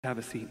Have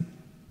a seat.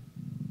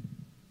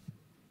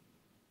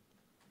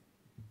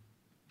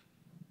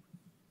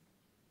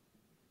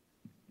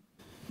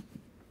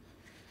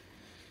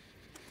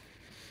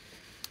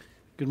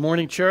 Good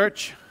morning,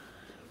 church.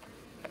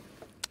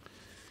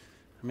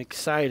 I'm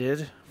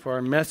excited for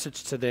our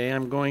message today.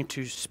 I'm going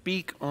to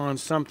speak on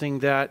something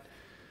that,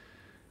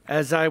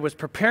 as I was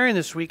preparing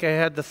this week, I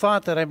had the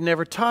thought that I've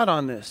never taught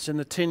on this in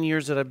the 10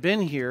 years that I've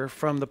been here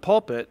from the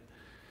pulpit,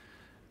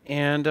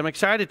 and I'm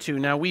excited to.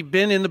 Now, we've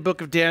been in the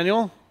book of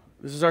Daniel.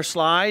 This is our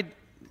slide,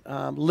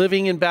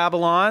 living in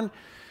Babylon,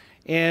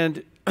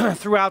 and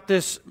throughout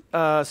this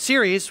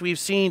series, we've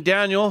seen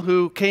Daniel,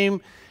 who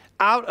came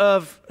out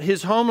of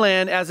his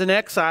homeland as an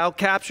exile,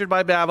 captured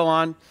by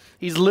Babylon.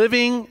 He's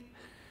living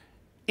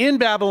in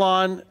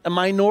Babylon, a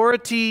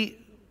minority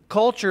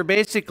culture,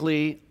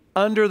 basically,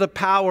 under the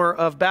power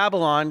of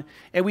Babylon,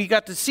 and we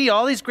got to see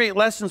all these great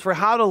lessons for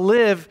how to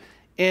live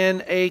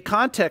in a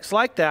context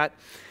like that.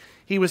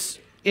 He was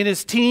in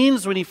his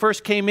teens when he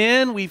first came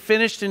in. We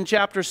finished in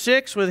chapter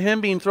 6 with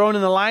him being thrown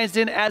in the lion's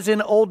den as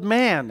an old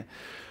man.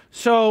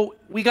 So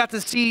we got to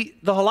see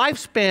the whole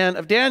lifespan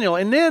of Daniel.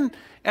 And then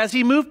as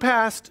he moved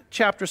past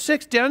chapter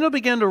 6, Daniel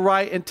began to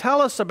write and tell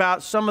us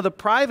about some of the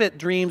private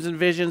dreams and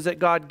visions that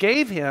God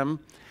gave him.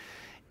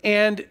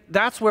 And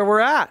that's where we're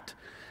at.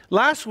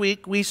 Last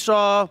week, we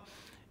saw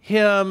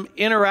him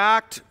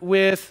interact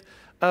with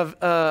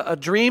a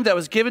dream that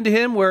was given to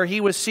him where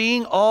he was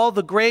seeing all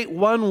the great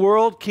one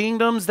world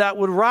kingdoms that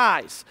would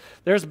rise.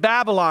 There's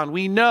Babylon,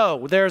 we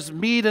know. There's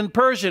Mede and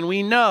Persian,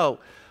 we know.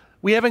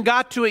 We haven't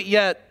got to it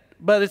yet,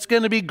 but it's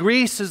going to be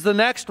Greece is the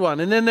next one.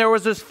 And then there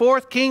was this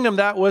fourth kingdom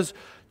that was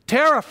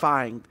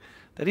terrifying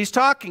that he's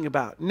talking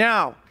about.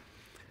 Now,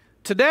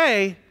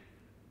 today,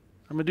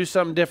 I'm going to do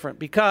something different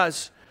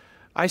because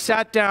I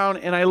sat down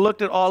and I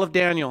looked at all of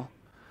Daniel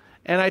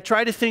and I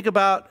tried to think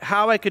about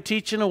how I could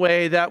teach in a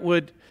way that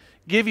would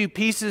give you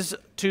pieces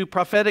to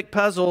prophetic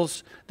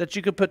puzzles that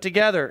you could put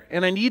together.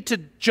 And I need to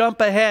jump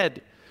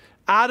ahead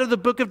out of the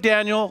book of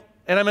Daniel,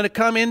 and I'm going to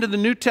come into the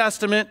New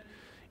Testament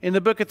in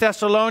the book of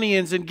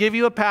Thessalonians and give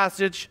you a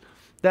passage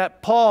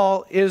that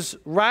Paul is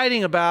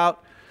writing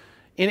about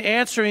in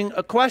answering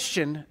a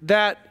question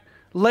that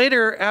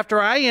later, after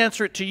I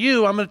answer it to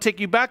you, I'm going to take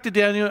you back to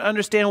Daniel and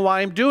understand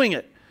why I'm doing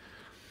it.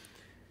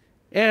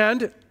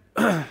 And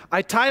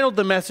I titled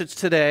the message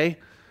today,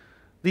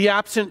 The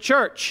Absent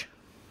Church.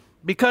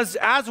 Because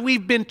as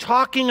we've been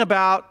talking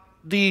about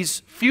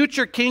these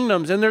future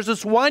kingdoms, and there's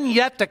this one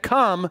yet to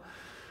come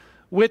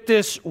with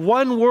this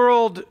one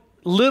world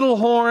little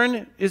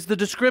horn is the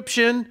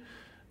description,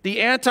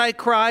 the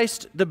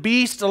Antichrist, the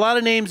beast, a lot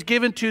of names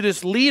given to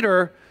this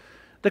leader.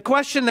 The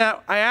question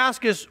that I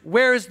ask is,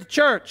 where is the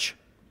church?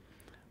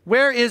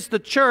 Where is the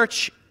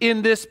church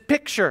in this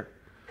picture?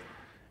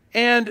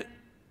 And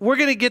we're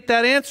going to get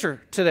that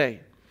answer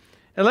today.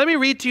 And let me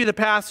read to you the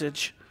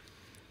passage.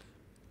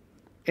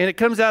 And it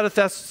comes out of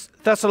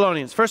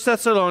Thessalonians. 1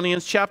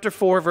 Thessalonians chapter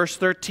 4, verse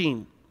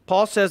 13.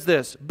 Paul says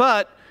this,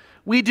 "But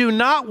we do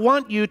not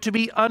want you to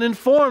be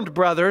uninformed,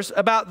 brothers,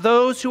 about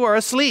those who are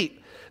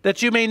asleep,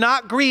 that you may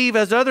not grieve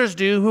as others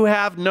do who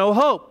have no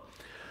hope.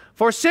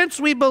 For since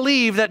we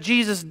believe that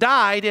Jesus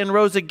died and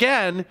rose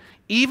again,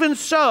 even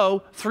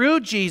so,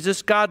 through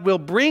Jesus, God will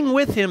bring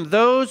with him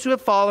those who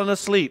have fallen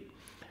asleep.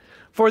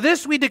 For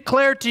this we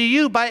declare to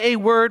you by a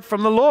word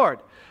from the Lord,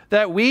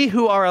 that we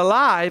who are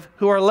alive,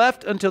 who are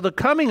left until the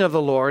coming of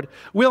the Lord,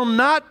 will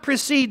not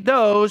precede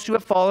those who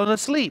have fallen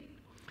asleep.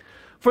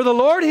 For the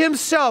Lord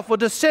himself will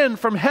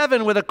descend from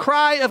heaven with a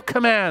cry of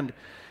command,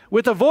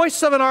 with the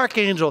voice of an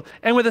archangel,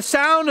 and with the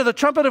sound of the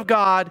trumpet of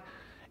God,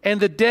 and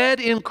the dead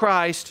in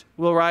Christ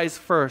will rise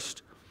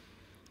first.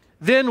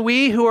 Then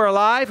we who are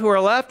alive, who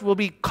are left, will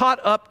be caught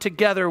up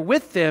together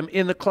with them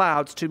in the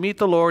clouds to meet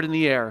the Lord in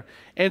the air.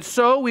 And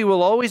so we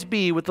will always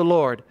be with the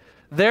Lord.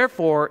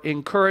 Therefore,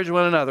 encourage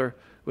one another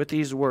with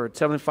these words."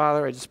 Heavenly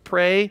Father, I just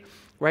pray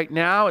right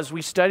now as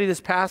we study this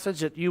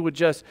passage that you would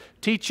just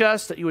teach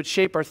us, that you would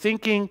shape our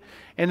thinking,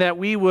 and that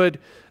we would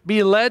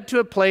be led to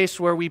a place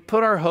where we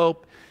put our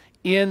hope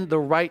in the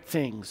right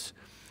things.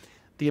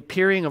 The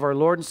appearing of our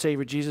Lord and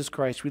Savior, Jesus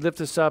Christ. We lift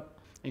this up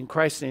in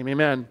Christ's name.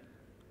 Amen.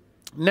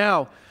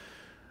 Now,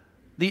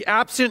 the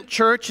absent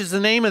church is the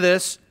name of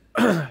this.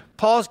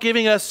 Paul's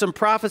giving us some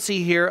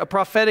prophecy here, a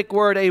prophetic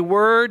word, a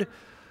word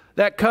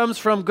that comes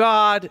from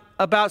God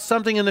about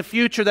something in the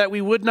future that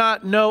we would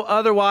not know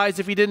otherwise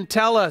if he didn't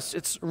tell us.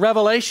 It's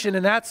revelation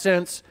in that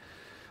sense.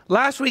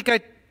 Last week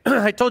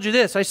I told you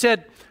this. I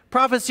said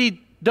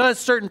prophecy does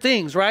certain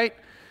things, right?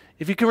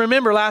 If you can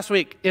remember last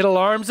week, it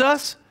alarms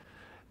us.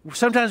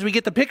 Sometimes we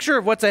get the picture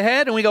of what's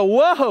ahead and we go,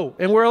 whoa,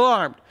 and we're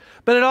alarmed.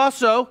 But it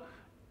also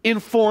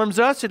informs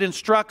us, it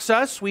instructs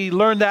us. We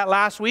learned that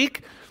last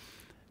week.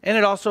 And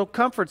it also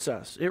comforts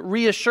us. It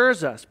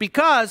reassures us.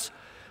 Because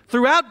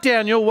throughout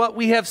Daniel, what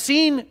we have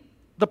seen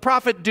the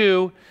prophet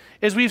do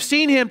is we've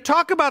seen him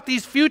talk about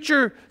these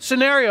future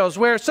scenarios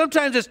where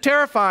sometimes it's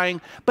terrifying,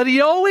 but he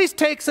always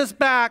takes us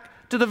back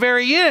to the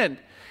very end.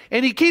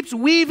 And he keeps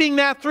weaving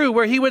that through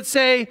where he would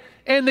say,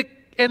 and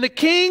the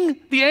king,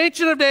 the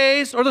Ancient of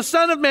Days, or the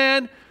Son of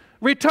Man,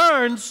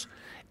 returns,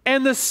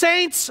 and the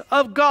saints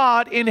of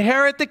God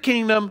inherit the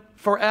kingdom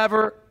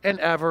forever and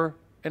ever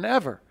and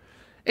ever.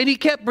 And he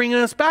kept bringing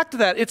us back to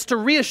that. It's to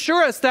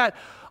reassure us that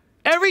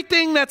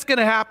everything that's going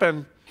to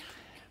happen,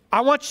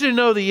 I want you to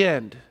know the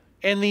end.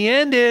 And the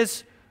end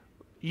is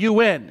you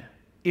win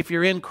if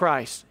you're in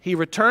Christ. He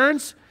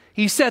returns,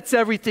 he sets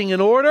everything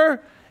in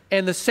order,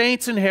 and the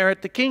saints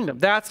inherit the kingdom.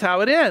 That's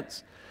how it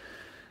ends.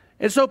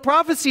 And so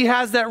prophecy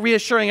has that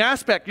reassuring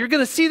aspect. You're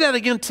going to see that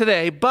again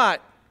today,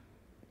 but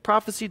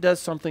prophecy does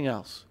something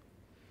else.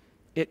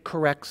 It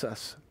corrects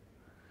us.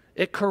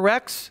 It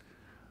corrects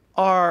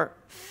our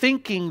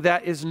thinking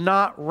that is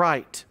not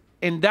right.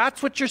 And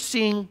that's what you're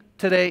seeing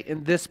today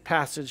in this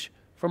passage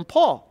from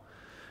Paul.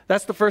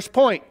 That's the first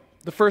point.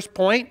 The first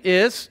point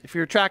is, if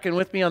you're tracking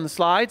with me on the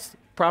slides,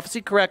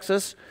 prophecy corrects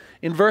us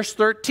in verse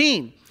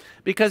 13,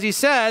 because he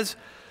says,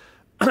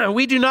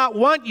 we do not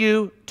want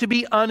you to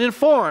be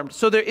uninformed.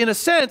 So they're, in a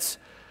sense,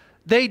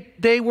 they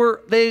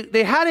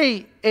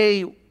had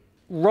a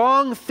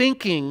wrong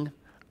thinking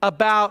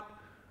about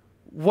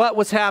what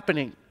was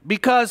happening,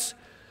 because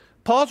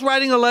Paul's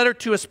writing a letter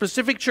to a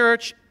specific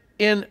church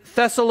in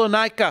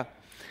Thessalonica,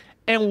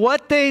 and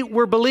what they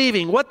were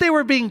believing, what they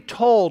were being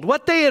told,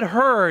 what they had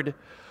heard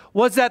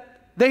was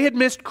that they had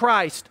missed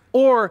Christ,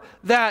 or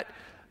that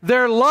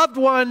their loved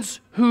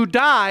ones who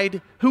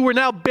died, who were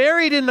now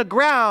buried in the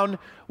ground,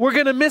 were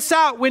going to miss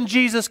out when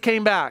Jesus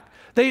came back.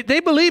 They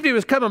believed he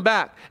was coming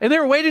back, and they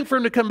were waiting for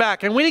him to come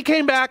back. And when he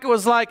came back, it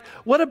was like,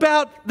 what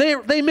about,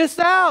 they missed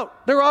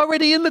out. They're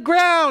already in the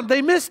ground.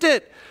 They missed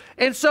it.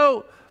 And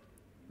so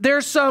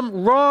there's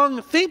some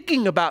wrong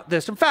thinking about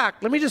this. In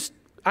fact,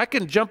 I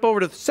can jump over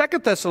to 2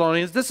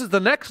 Thessalonians. This is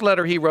the next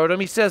letter he wrote him.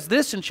 He says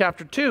this in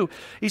chapter 2.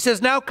 He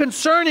says, now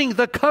concerning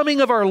the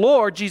coming of our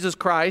Lord Jesus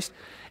Christ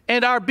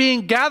and our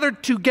being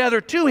gathered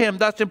together to him,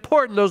 that's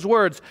important, those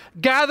words,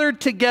 gathered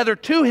together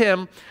to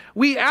him,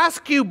 we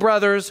ask you,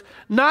 brothers,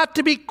 not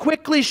to be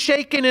quickly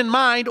shaken in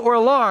mind or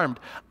alarmed,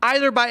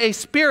 either by a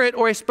spirit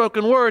or a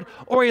spoken word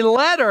or a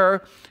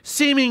letter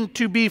seeming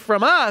to be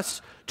from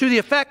us, to the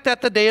effect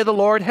that the day of the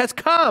Lord has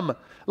come.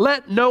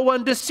 Let no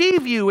one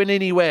deceive you in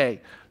any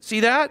way. See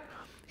that?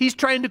 He's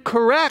trying to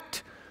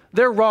correct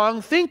their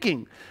wrong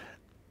thinking.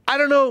 I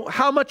don't know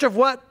how much of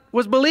what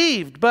was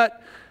believed,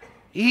 but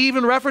he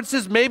even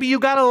references maybe you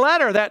got a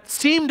letter that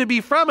seemed to be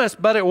from us,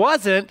 but it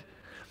wasn't.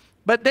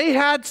 But they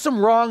had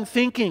some wrong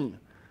thinking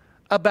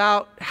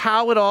about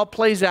how it all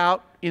plays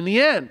out in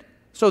the end.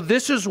 So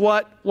this is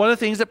one of the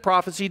things that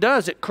prophecy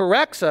does. It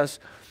corrects us.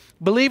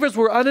 Believers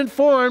were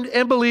uninformed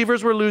and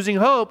believers were losing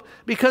hope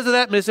because of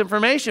that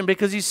misinformation.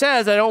 Because he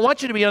says, I don't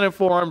want you to be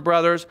uninformed,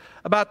 brothers,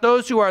 about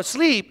those who are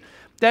asleep,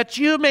 that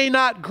you may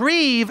not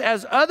grieve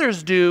as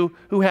others do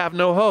who have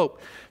no hope.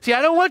 See,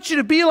 I don't want you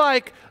to be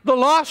like the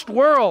lost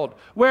world,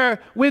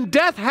 where when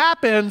death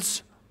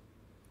happens,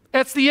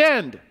 that's the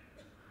end.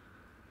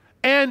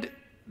 And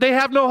they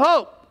have no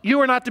hope. You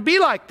are not to be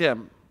like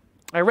them.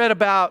 I read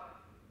about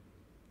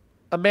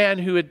a man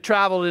who had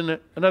traveled in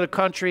another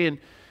country, and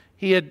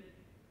he had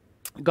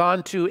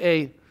gone to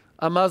a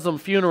Muslim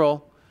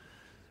funeral,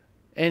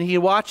 and he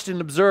watched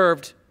and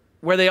observed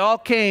where they all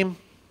came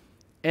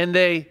and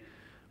they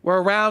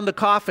were around the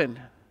coffin.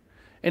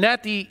 And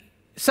at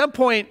some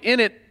point in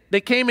it,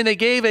 they came and they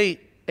gave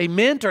a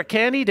mint or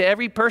candy to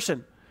every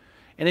person.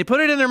 And they put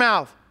it in their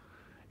mouth.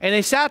 And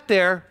they sat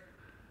there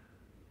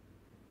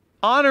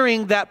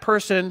honoring that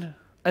person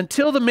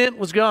until the mint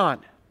was gone.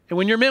 And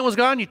when your mint was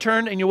gone, you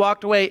turned and you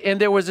walked away.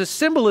 And there was a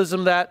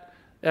symbolism that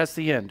that's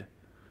the end.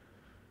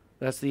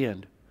 That's the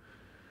end.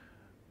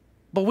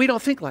 But we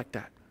don't think like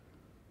that.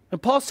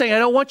 And Paul's saying, I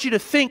don't want you to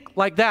think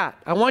like that.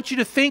 I want you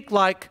to think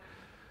like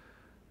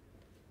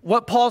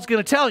what Paul's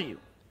going to tell you.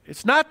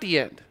 It's not the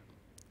end.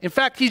 In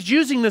fact, he's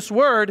using this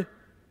word,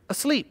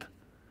 asleep.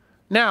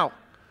 Now,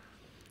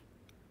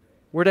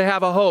 we're to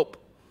have a hope.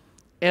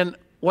 And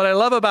what I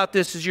love about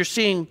this is you're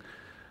seeing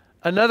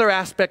another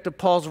aspect of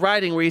Paul's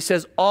writing where he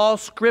says, all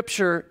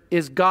scripture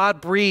is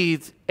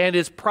God-breathed and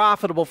is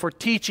profitable for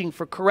teaching,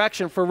 for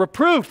correction, for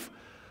reproof,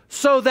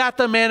 so that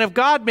the man of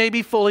God may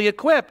be fully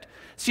equipped.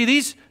 See,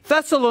 these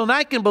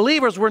Thessalonican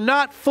believers were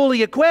not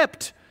fully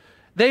equipped.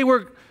 They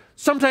were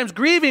sometimes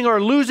grieving or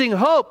losing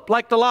hope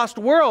like the lost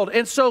world.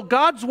 And so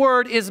God's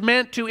word is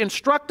meant to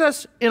instruct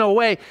us in a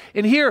way,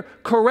 and here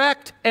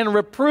correct and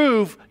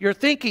reprove your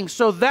thinking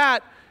so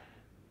that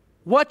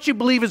what you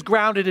believe is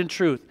grounded in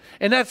truth.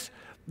 And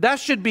that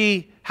should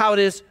be how it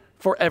is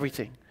for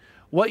everything.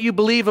 What you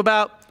believe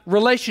about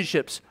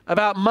relationships,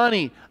 about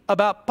money,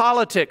 about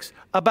politics,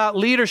 about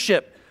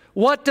leadership.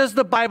 What does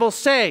the Bible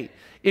say?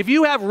 If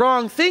you have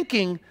wrong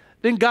thinking,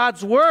 then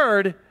God's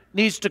word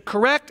needs to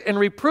correct and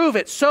reprove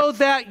it so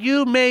that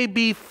you may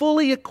be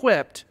fully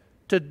equipped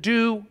to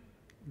do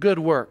good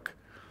work.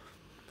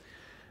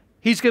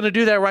 He's going to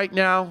do that right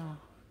now.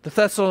 The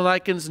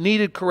Thessalonians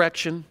needed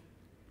correction.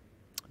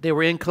 They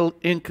were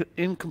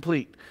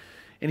incomplete.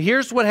 And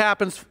here's what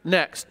happens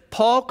next.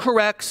 Paul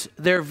corrects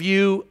their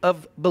view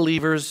of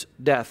believers'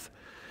 death.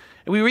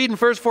 We read in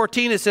verse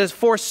 14, it says,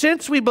 "For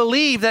since we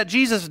believe that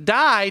Jesus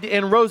died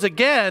and rose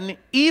again,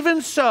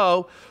 even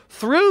so,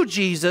 through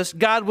Jesus,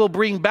 God will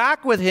bring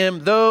back with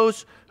him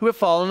those who have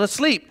fallen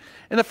asleep."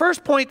 And the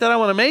first point that I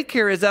want to make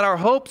here is that our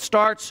hope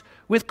starts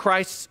with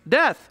Christ's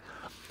death.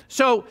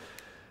 So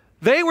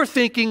they were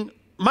thinking,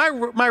 my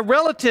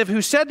relative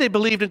who said they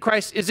believed in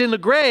Christ is in the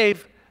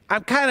grave.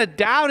 I'm kind of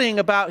doubting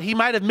about he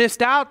might have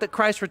missed out that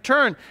Christ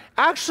returned.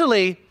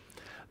 Actually,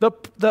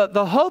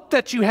 the hope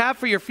that you have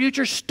for your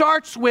future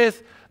starts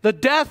with the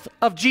death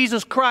of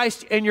Jesus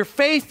Christ and your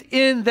faith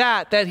in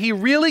that he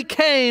really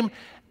came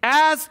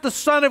as the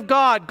Son of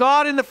God,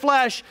 God in the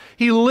flesh.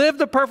 He lived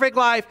the perfect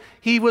life.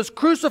 He was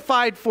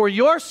crucified for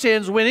your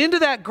sins, went into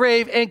that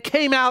grave, and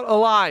came out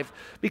alive.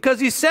 Because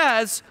he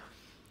says,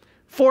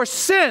 for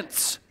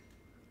since,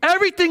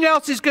 everything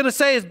else he's going to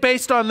say is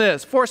based on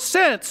this. For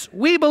since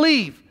we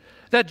believe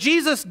that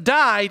Jesus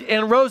died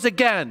and rose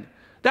again.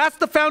 That's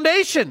the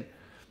foundation.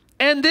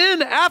 And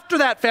then after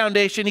that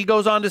foundation, he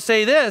goes on to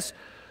say this,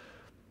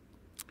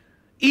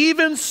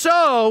 even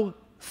so,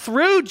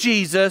 through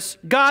Jesus,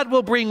 God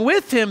will bring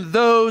with him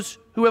those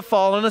who have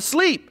fallen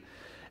asleep.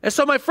 And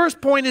so my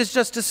first point is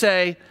just to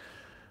say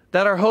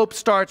that our hope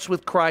starts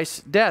with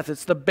Christ's death.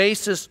 It's the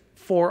basis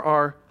for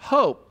our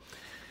hope.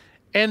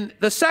 And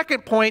the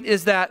second point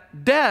is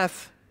that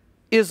death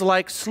is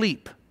like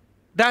sleep.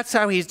 That's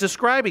how he's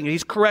describing it.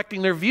 He's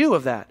correcting their view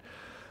of that.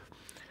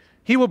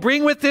 He will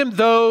bring with him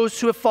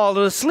those who have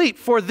fallen asleep.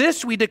 For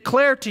this we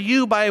declare to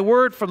you by a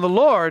word from the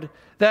Lord,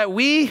 that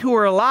we who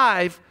are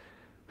alive,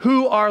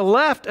 who are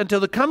left until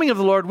the coming of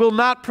the Lord, will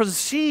not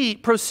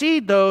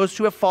precede those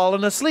who have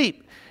fallen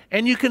asleep.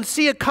 And you can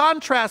see a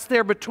contrast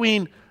there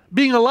between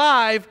being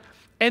alive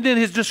and then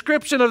his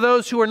description of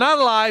those who are not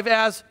alive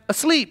as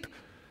asleep.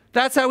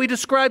 That's how he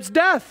describes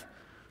death,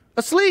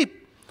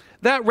 asleep.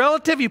 That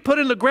relative you put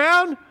in the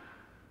ground,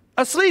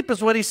 asleep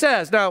is what he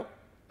says. Now,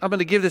 I'm going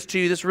to give this to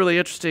you. This is really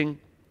interesting.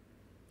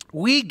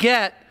 We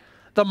get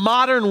the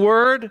modern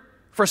word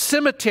for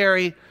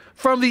cemetery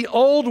from the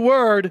old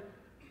word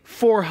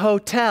for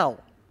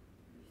hotel,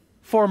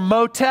 for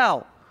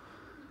motel.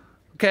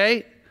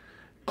 Okay?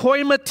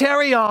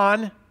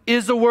 Koimaterion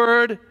is the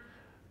word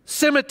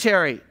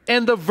cemetery.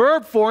 And the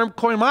verb form,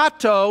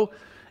 koimato,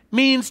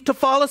 means to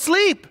fall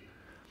asleep.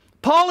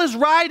 Paul is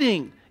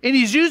writing, and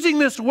he's using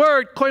this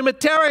word,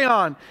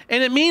 koimaterion,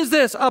 and it means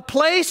this, a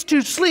place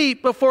to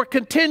sleep before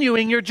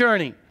continuing your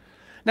journey.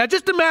 Now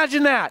just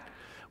imagine that.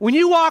 When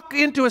you walk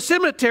into a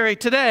cemetery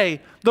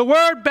today, the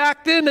word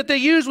back then that they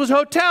used was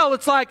hotel.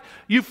 It's like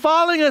you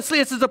falling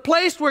asleep. This is a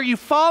place where you've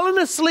fallen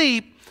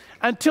asleep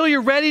until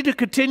you're ready to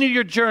continue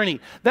your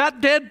journey.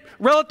 That dead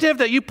relative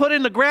that you put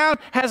in the ground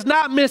has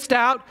not missed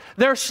out.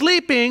 They're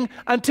sleeping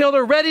until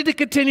they're ready to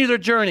continue their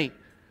journey.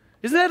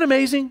 Isn't that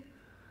amazing?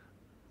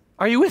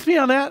 Are you with me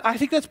on that? I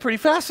think that's pretty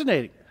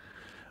fascinating.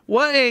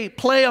 What a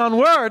play on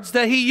words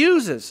that he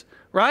uses,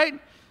 right?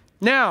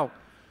 Now,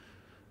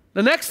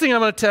 the next thing I'm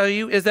going to tell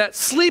you is that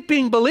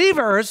sleeping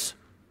believers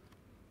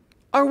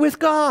are with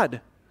God,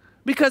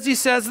 because he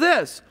says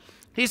this.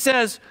 He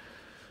says,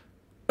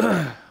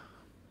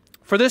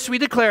 for this we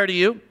declare to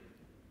you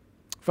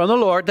from the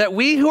Lord, that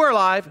we who are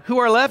alive, who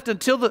are left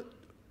until the...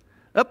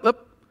 let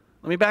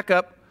me back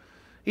up.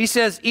 He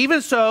says,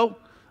 even so,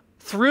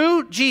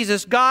 through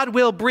Jesus, God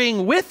will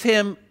bring with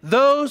him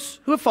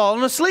those who have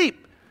fallen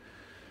asleep.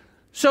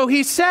 So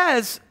he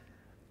says,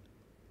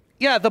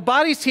 yeah, the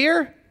body's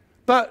here,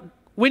 but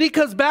when he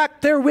comes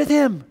back, they're with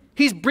him.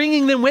 He's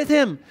bringing them with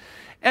him.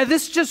 And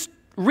this just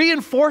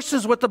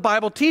reinforces what the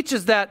Bible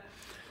teaches, that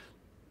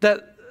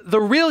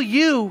the real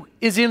you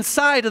is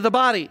inside of the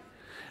body.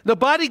 The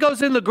body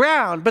goes in the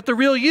ground, but the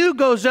real you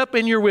goes up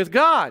and you're with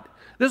God.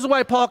 This is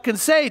why Paul can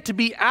say to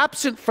be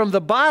absent from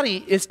the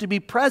body is to be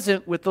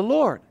present with the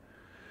Lord.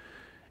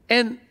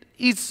 And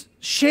he's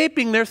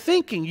shaping their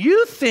thinking.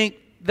 You think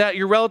that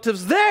your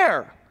relative's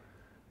there,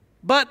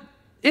 but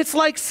it's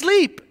like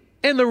sleep.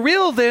 And the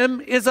real them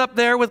is up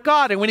there with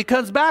God. And when he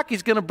comes back,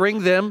 he's going to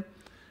bring them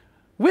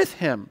with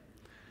him.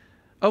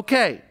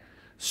 Okay,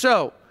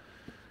 so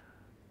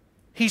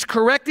he's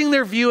correcting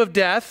their view of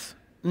death.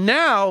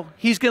 Now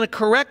he's going to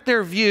correct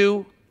their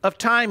view of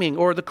timing,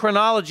 or the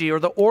chronology,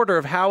 or the order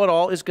of how it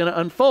all is going to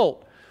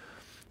unfold.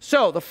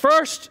 So the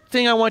first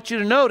thing I want you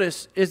to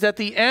notice is that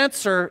the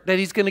answer that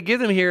he's going to give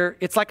them here,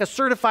 it's like a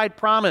certified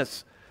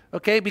promise.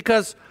 Okay,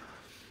 because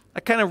I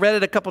kind of read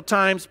it a couple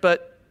times,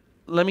 but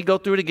let me go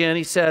through it again.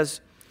 He says,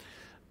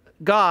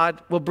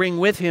 God will bring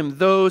with him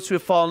those who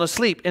have fallen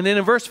asleep. And then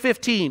in verse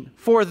 15,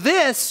 for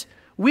this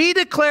we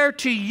declare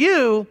to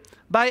you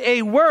by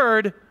a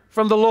word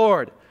from the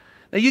Lord.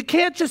 Now you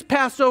can't just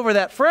pass over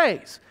that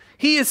phrase.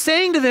 He is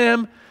saying to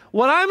them,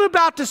 what I'm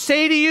about to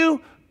say to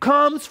you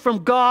comes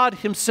from God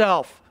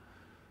himself.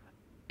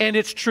 And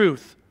it's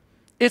truth.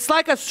 It's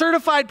like a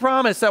certified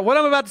promise that what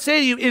I'm about to say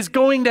to you is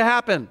going to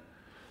happen.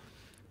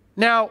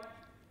 Now,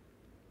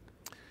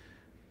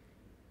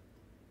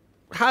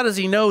 how does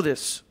he know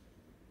this,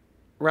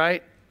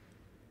 right?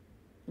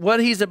 What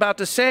he's about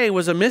to say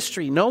was a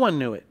mystery. No one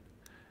knew it.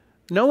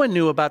 No one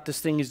knew about this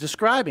thing he's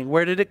describing.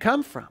 Where did it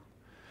come from?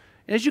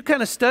 And as you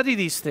kind of study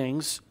these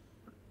things,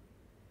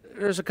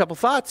 there's a couple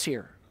thoughts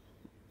here.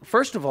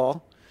 First of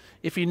all,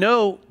 if you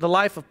know the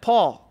life of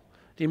Paul,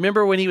 do you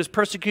remember when he was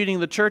persecuting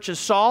the church as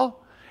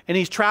Saul? And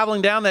he's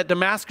traveling down that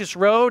Damascus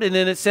road, and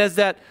then it says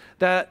that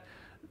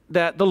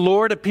the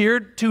Lord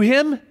appeared to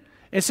him.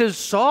 It says,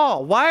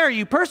 Saul, why are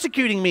you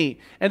persecuting me?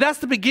 And that's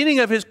the beginning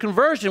of his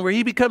conversion, where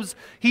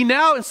he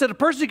now, instead of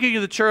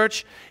persecuting the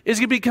church, is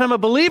going to become a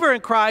believer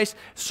in Christ,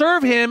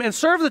 serve him and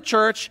serve the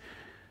church,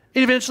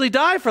 and eventually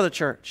die for the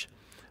church.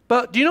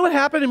 But do you know what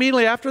happened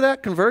immediately after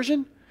that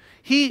conversion?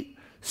 He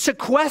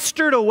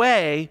sequestered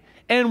away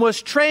and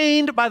was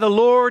trained by the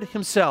Lord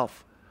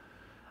himself.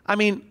 I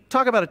mean,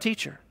 talk about a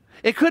teacher.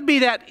 It could be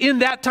that in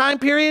that time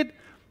period,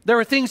 there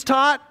were things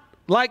taught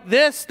like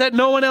this that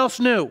no one else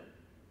knew.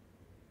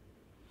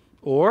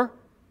 Or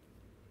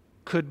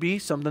could be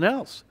something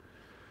else.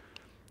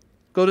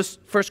 Go to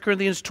 1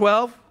 Corinthians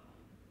 12,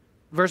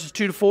 verses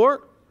 2 to 4.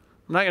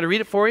 I'm not going to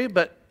read it for you,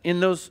 but in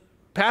those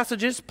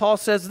passages, Paul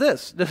says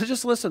this.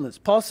 Just listen to this.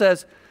 Paul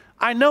says,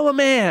 I know a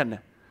man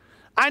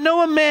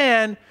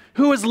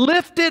who was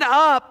lifted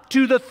up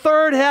to the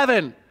third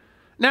heaven.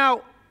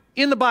 Now,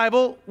 in the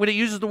Bible, when it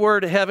uses the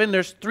word heaven,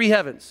 there's three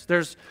heavens.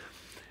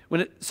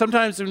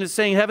 Sometimes when it's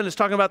saying heaven, it's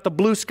talking about the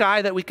blue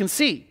sky that we can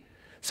see.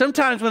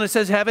 Sometimes when it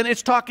says heaven,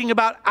 it's talking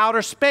about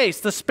outer space,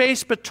 the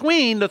space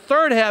between the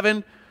third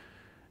heaven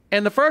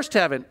and the first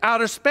heaven,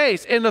 outer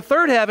space. And the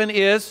third heaven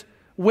is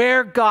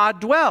where God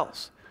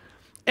dwells.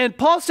 And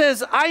Paul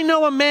says, I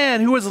know a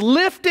man who was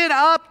lifted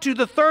up to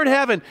the third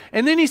heaven.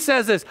 And then he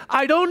says this,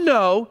 I don't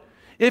know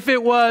if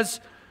it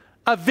was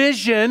a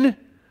vision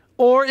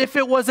or if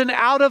it was an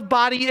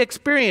out-of-body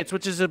experience,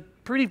 which is a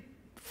pretty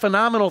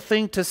phenomenal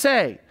thing to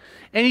say.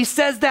 And he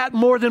says that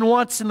more than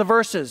once in the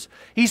verses.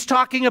 He's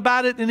talking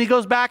about it, and he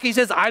goes back, he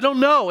says, I don't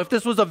know if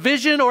this was a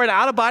vision or an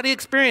out-of-body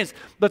experience,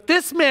 but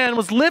this man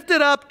was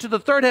lifted up to the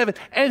third heaven,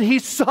 and he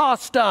saw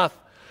stuff.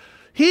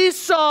 He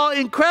saw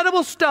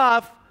incredible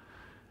stuff,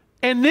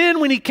 and then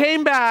when he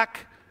came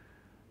back,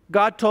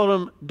 God told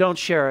him, don't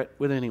share it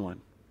with anyone.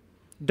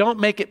 Don't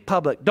make it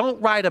public. Don't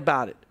write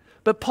about it.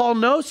 But Paul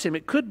knows him.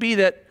 It could be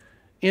that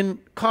in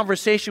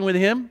conversation with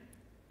him,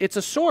 it's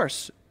a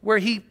source where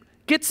he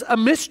gets a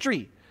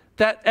mystery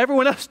that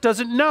everyone else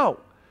doesn't know.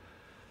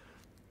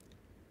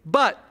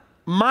 But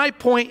my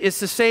point is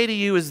to say to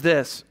you is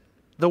this.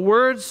 The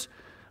words,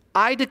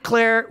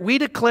 we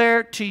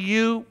declare to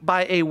you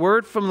by a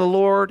word from the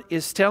Lord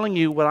is telling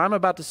you what I'm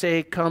about to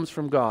say comes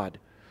from God.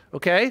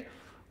 Okay?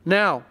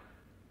 Now,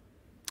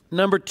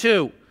 number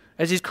two,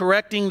 as he's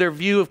correcting their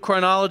view of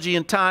chronology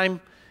and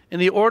time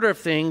and the order of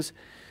things,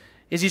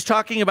 is he's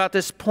talking about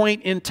this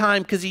point in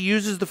time because he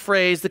uses the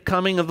phrase, the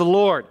coming of the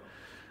Lord.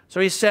 So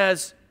he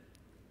says,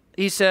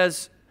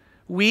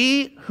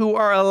 we who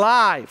are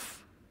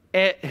alive,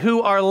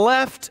 who are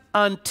left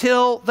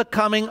until the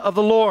coming of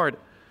the Lord.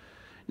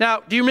 Now,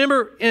 do you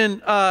remember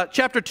in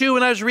chapter 2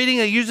 when I was reading,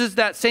 it uses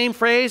that same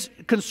phrase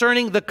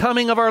concerning the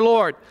coming of our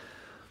Lord.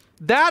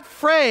 That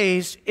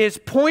phrase is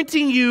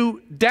pointing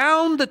you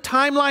down the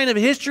timeline of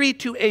history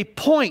to a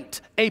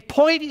point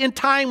in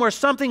time where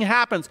something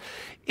happens.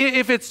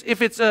 If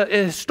it's a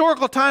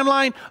historical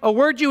timeline, a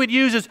word you would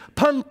use is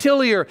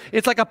punctiliar.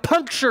 It's like a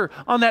puncture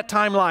on that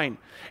timeline.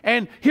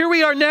 And here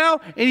we are now,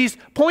 and he's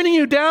pointing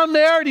you down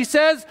there, and he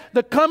says,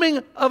 the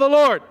coming of the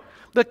Lord.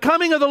 The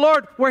coming of the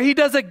Lord, where he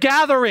does a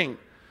gathering,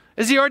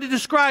 as he already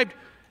described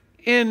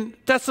in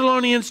 2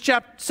 Thessalonians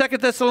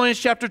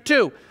chapter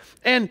 2.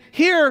 And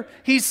here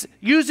he's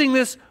using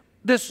this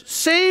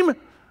same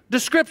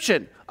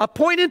description, a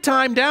point in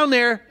time down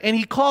there, and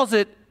he calls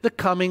it the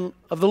coming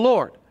of the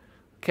Lord.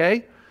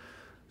 Okay?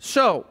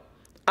 So,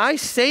 I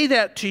say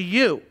that to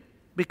you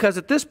because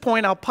at this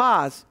point I'll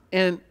pause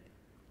and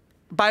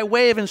by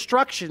way of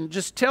instruction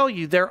just tell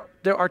you there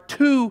are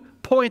 2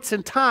 points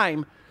in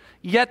time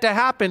yet to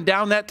happen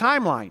down that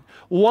timeline.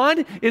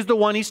 One is the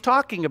one he's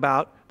talking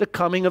about, the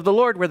coming of the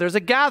Lord, where there's a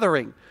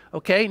gathering.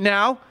 Okay?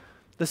 Now,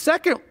 the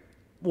second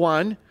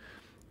one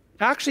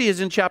actually is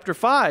in chapter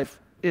 5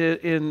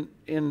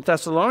 in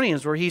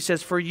Thessalonians, where he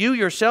says, for you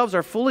yourselves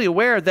are fully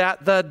aware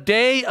that the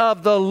day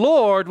of the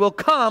Lord will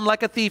come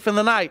like a thief in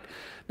the night.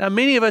 Now,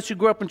 many of us who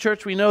grew up in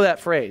church, we know that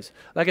phrase.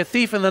 Like a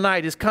thief in the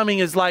night. His coming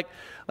is like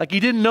you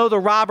didn't know the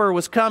robber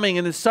was coming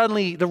and then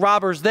suddenly the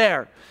robber's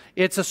there.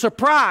 It's a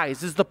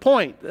surprise is the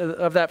point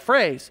of that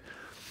phrase.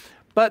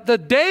 But the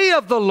day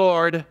of the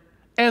Lord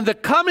and the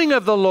coming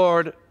of the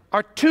Lord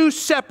are 2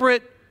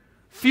 separate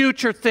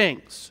future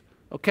things.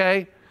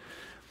 Okay?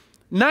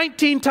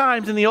 19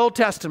 times in the Old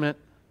Testament,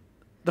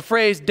 the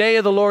phrase day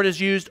of the Lord is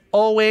used.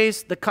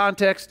 Always the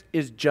context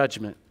is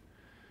judgment.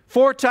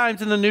 4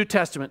 times in the New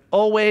Testament,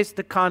 always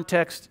the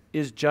context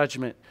is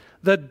judgment.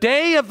 The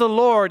day of the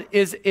Lord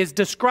is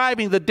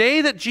describing the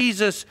day that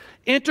Jesus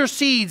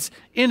intercedes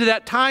into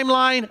that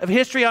timeline of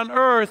history on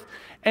earth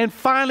and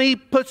finally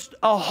puts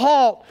a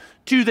halt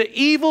to the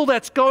evil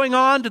that's going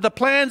on, to the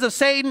plans of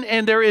Satan,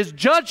 and there is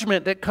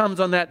judgment that comes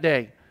on that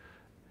day.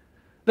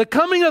 The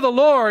coming of the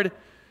Lord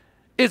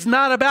is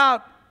not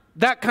about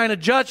that kind of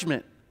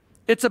judgment.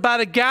 It's about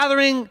a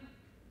gathering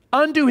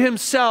unto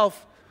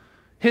himself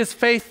his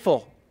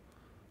faithful.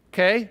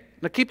 Okay?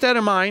 Now keep that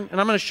in mind, and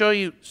I'm going to show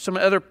you some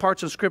other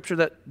parts of Scripture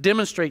that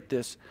demonstrate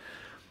this.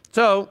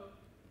 So,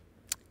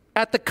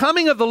 at the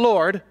coming of the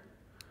Lord,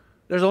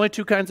 there's only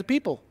two kinds of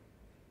people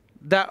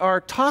that are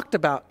talked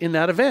about in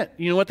that event.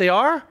 You know what they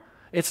are?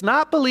 It's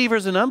not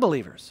believers and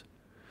unbelievers.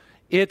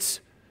 It's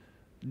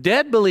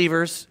dead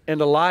believers and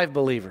alive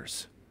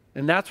believers.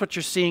 And that's what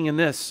you're seeing in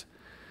this.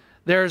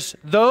 There's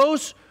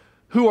those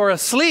who are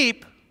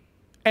asleep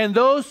and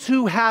those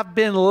who have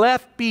been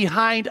left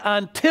behind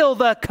until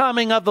the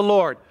coming of the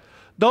Lord.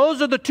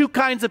 Those are the two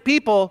kinds of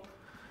people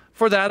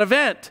for that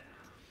event.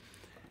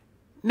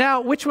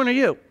 Now, which one are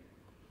you?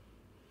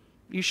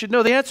 You should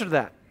know the answer to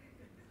that.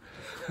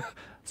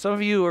 Some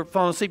of you are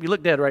falling asleep. You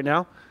look dead right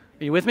now.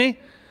 Are you with me?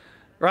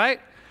 Right?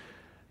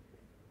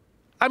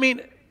 I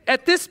mean,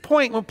 at this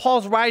point when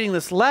Paul's writing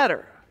this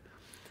letter,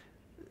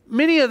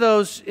 many of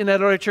those in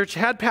that early church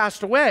had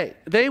passed away.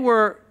 They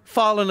were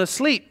fallen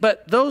asleep.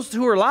 But those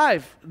who are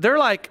alive, they're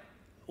like,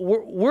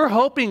 we're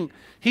hoping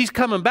he's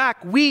coming back.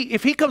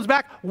 If he comes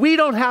back, we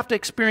don't have to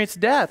experience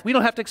death. We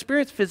don't have to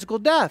experience physical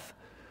death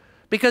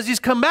because he's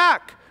come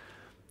back.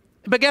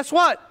 But guess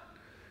what?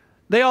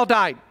 They all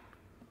died.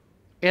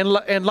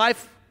 And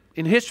life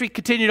in history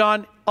continued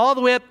on all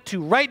the way up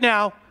to right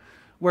now,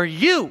 where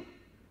you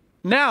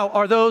now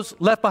are those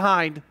left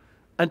behind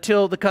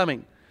until the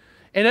coming.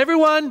 And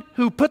everyone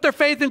who put their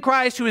faith in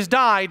Christ who has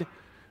died,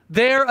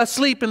 they're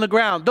asleep in the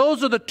ground.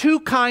 Those are the two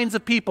kinds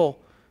of people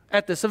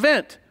at this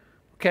event.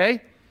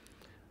 Okay?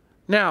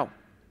 Now,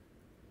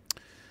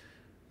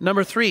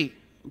 number 3,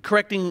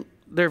 correcting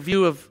their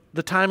view of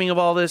the timing of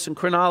all this and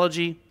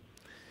chronology.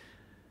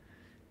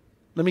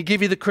 Let me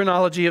give you the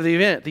chronology of the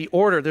event, the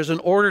order. There's an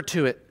order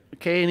to it.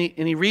 Okay,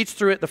 and he reads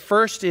through it. The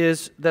first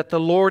is that the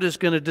Lord is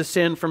going to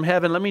descend from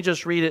heaven. Let me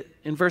just read it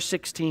in verse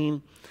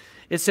 16.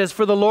 It says,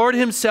 "For the Lord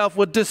himself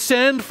will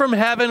descend from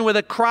heaven with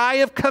a cry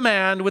of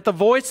command, with the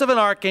voice of an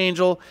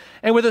archangel,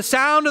 and with the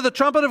sound of the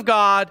trumpet of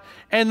God,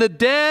 and the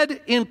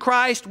dead in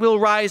Christ will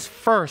rise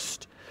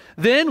first.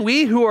 Then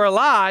we who are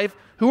alive,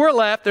 who are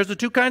left," there's the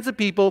two kinds of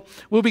people,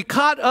 "will be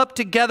caught up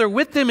together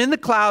with them in the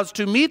clouds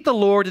to meet the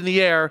Lord in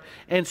the air,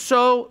 and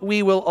so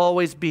we will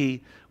always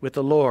be with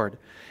the Lord."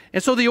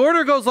 And so the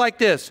order goes like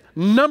this.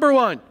 Number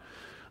 1,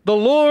 the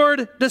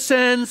Lord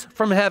descends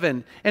from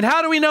heaven. And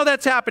how do we know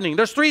that's happening?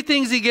 There's 3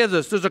 things he gives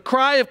us. There's a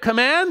cry of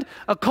command,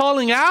 a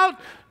calling out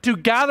to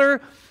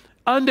gather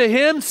unto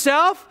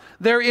himself.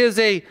 There is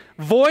a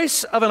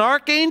voice of an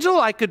archangel.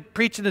 I could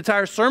preach an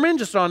entire sermon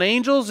just on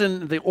angels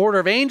and the order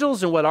of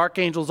angels and what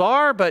archangels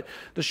are, but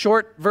the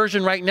short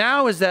version right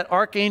now is that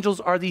archangels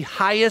are the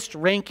highest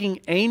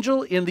ranking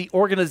angel in the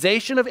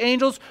organization of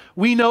angels.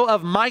 We know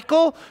of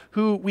Michael,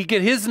 who we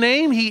get his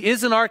name. He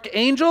is an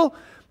archangel,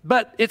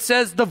 but it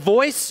says the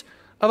voice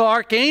of an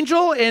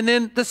archangel and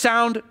then the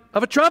sound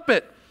of a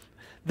trumpet.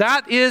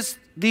 That is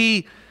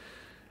we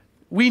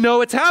know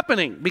it's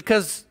happening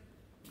because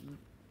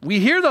we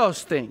hear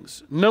those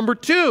things. Number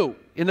 2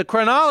 in the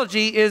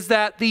chronology is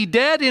that the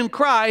dead in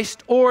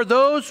Christ, or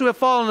those who have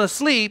fallen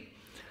asleep,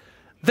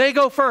 they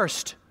go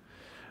first.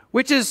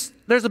 Which is,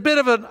 there's a bit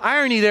of an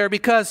irony there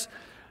because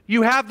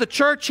you have the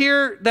church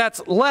here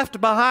that's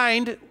left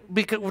behind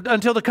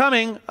until the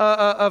coming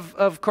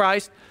of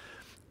Christ,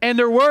 and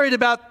they're worried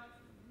about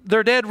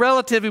their dead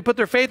relative who put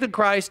their faith in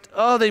Christ.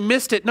 Oh, they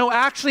missed it. No,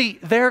 actually,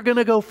 they're going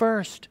to go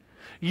first.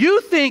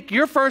 You think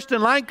you're first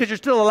in line because you're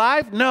still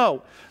alive?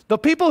 No. The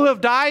people who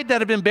have died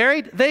that have been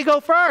buried, they go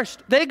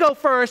first. They go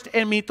first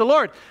and meet the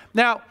Lord.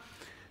 Now,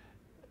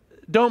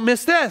 don't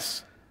miss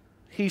this.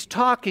 He's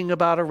talking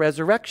about a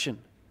resurrection.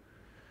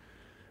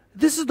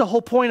 This is the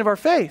whole point of our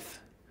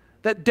faith,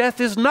 that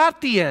death is not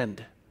the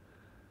end.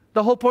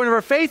 The whole point of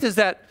our faith is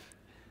that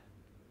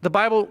the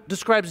Bible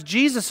describes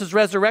Jesus'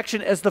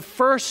 resurrection as the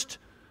first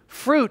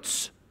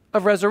fruits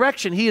of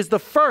resurrection. He is the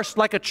first,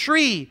 like a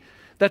tree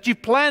that you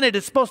planted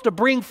is supposed to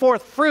bring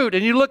forth fruit.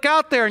 And you look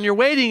out there and you're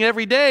waiting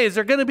every day. Is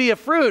there going to be a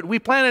fruit? We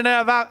planted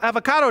an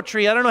avocado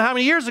tree, I don't know how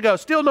many years ago,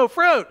 still no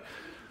fruit.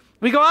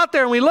 We go out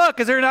there and we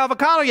look, is there an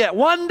avocado yet?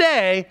 One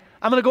day,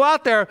 I'm going to go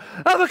out there,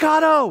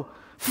 avocado,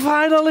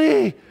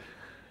 finally,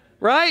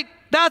 right?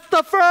 That's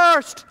the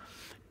first.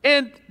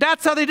 And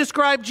that's how they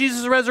describe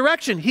Jesus'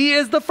 resurrection. He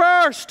is the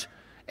first.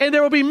 And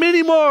there will be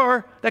many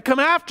more that come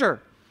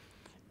after.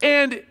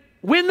 And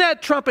when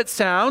that trumpet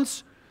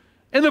sounds,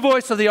 in the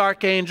voice of the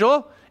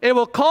archangel, it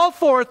will call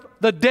forth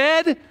the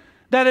dead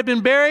that have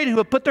been buried, who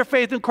have put their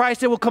faith in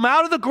Christ. They will come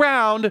out of the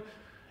ground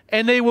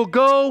and they will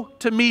go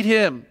to meet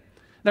him.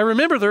 Now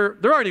remember, they're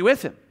already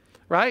with him,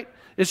 right?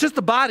 It's just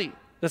the body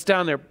that's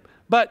down there.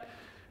 But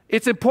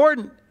it's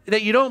important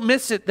that you don't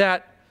miss it,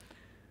 that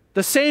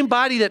the same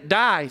body that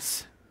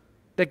dies,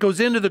 that goes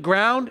into the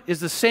ground,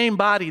 is the same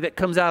body that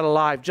comes out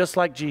alive, just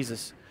like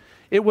Jesus.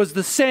 It was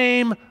the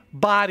same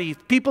body.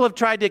 People have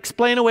tried to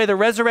explain away the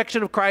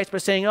resurrection of Christ by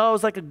saying, oh, it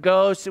was like a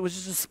ghost, it was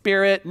just a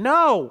spirit.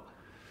 No,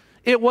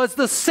 it was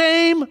the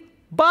same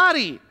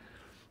body,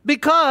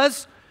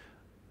 because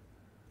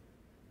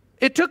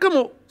it took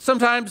them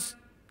sometimes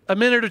a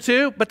minute or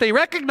two, but they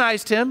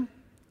recognized him.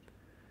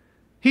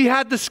 He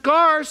had the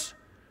scars,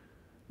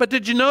 but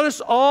did you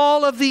notice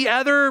all of the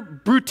other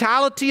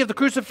brutality of the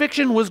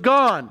crucifixion was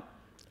gone?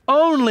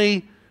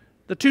 Only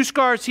the 2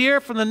 scars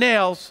here from the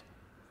nails,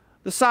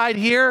 the side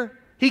here,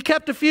 he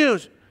kept a few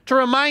to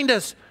remind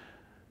us,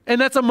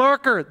 and that's a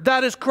marker,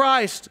 that is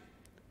Christ.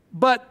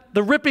 But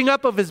the ripping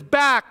up of his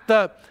back,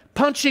 the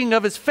punching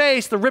of his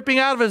face, the ripping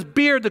out of his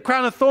beard, the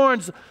crown of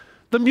thorns,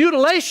 the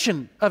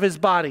mutilation of his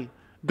body,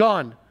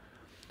 gone.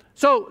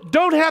 So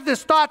don't have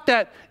this thought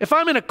that if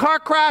I'm in a car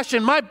crash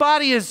and my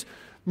body is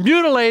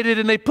mutilated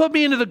and they put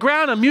me into the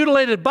ground, a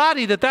mutilated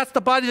body, that's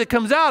the body that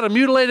comes out, a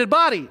mutilated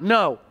body.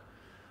 No.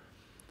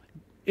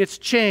 It's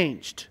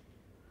changed.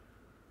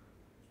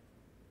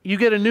 You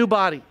get a new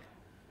body.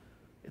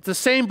 It's the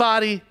same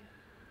body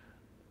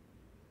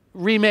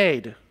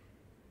remade,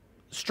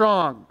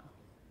 strong,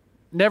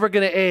 never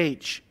going to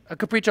age. I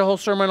could preach a whole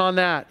sermon on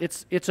that.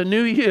 It's a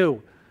new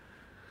you.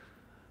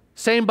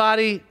 Same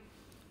body,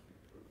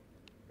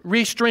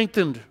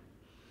 re-strengthened,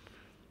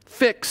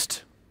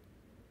 fixed,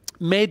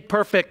 made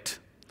perfect.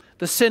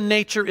 The sin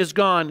nature is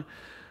gone.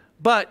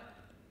 But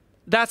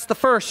that's the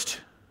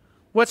first.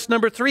 What's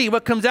number 3?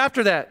 What comes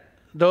after that?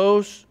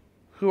 Those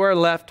who are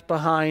left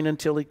behind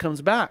until he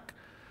comes back.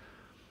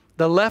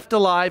 The left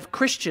alive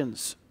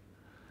Christians.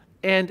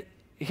 And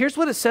here's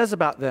what it says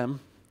about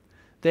them.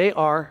 They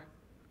are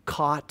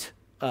caught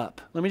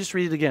up. Let me just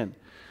read it again.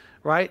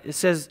 Right? It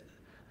says,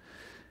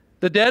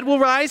 the dead will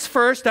rise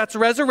first. That's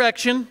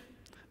resurrection.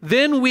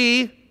 Then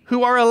we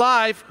who are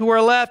alive, who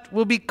are left,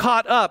 will be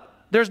caught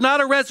up. There's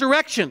not a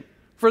resurrection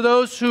for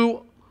those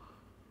who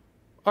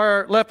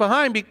are left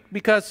behind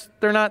because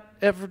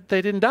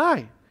they didn't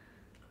die.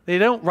 They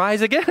don't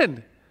rise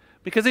again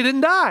because they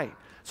didn't die.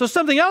 So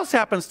something else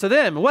happens to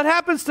them. What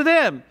happens to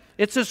them?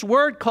 It's this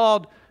word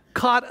called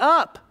caught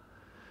up.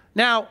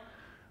 Now,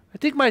 I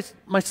think my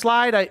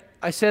slide,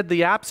 I said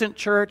the absent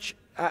church.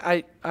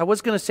 I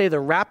was going to say the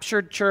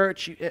raptured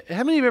church.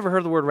 How many of you have ever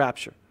heard the word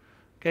rapture?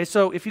 Okay,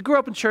 so if you grew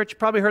up in church, you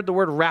probably heard the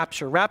word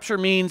rapture. Rapture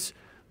means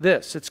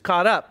this. It's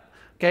caught up.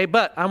 Okay,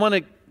 but I want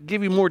to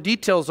give you more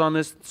details on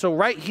this. So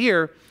right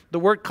here, the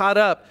word caught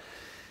up.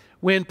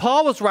 When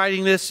Paul was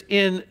writing this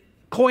in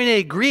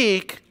Koine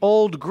Greek,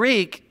 Old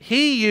Greek,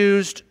 he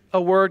used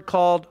a word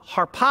called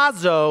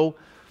harpazo,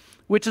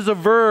 which is a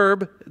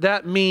verb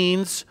that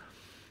means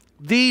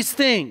these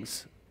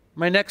things.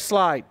 My next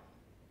slide.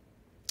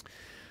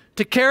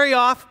 To carry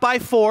off by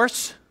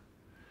force,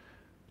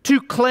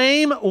 to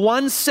claim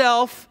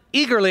oneself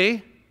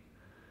eagerly.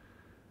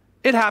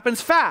 It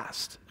happens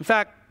fast. In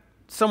fact,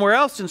 somewhere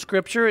else in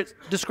Scripture, it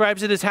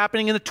describes it as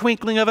happening in the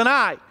twinkling of an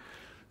eye.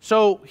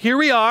 So here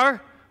we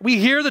are. We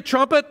hear the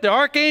trumpet, the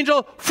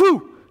archangel,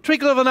 whew,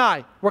 twinkle of an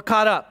eye. We're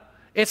caught up.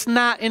 It's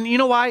not, and you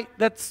know why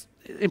that's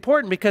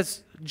important?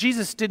 Because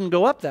Jesus didn't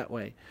go up that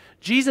way.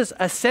 Jesus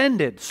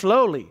ascended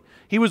slowly.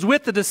 He was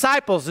with the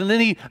disciples, and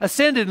then he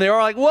ascended, and they were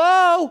all like,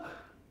 whoa,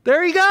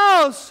 there he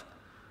goes,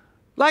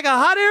 like a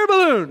hot air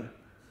balloon.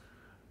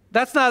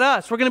 That's not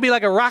us. We're going to be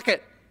like a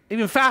rocket,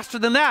 even faster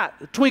than that.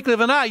 The twinkling of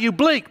an eye, you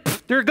blink,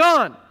 pff, they're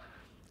gone,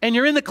 and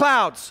you're in the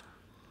clouds.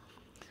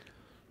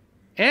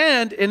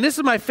 And this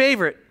is my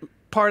favorite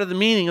part of the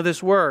meaning of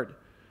this word,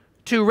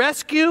 to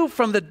rescue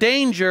from the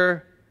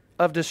danger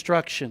of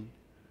destruction.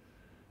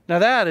 Now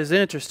that is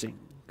interesting,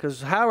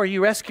 because how are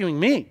you rescuing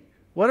me?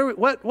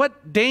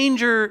 What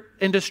danger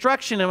and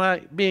destruction am I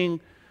being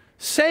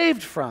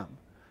saved from?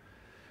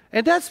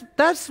 And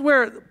that's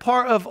where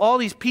part of all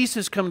these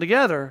pieces come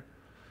together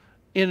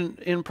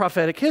in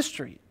prophetic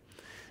history.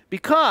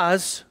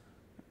 Because,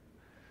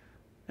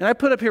 and I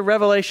put up here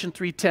Revelation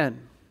 3:10.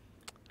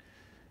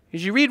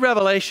 As you read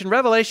Revelation,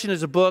 Revelation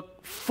is a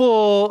book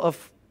full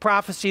of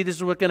prophecy. This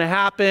is what's going to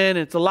happen.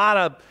 It's a lot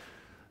of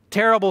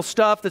terrible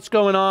stuff that's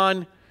going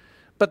on.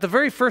 But the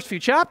very first few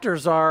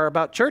chapters are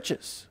about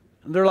churches.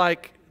 And they're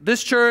like,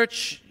 this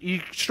church,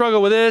 you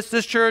struggle with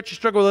this church, you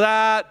struggle with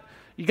that.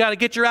 You got to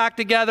get your act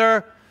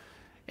together.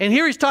 And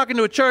here he's talking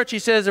to a church. He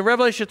says in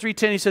Revelation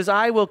 3:10, he says,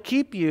 I will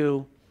keep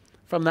you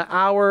from the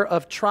hour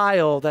of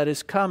trial that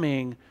is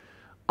coming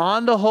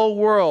on the whole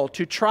world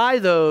to try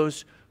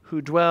those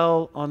who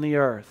dwell on the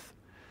earth.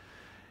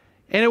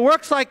 And it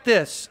works like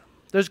this.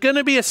 There's going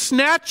to be a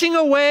snatching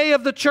away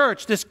of the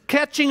church, this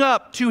catching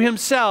up to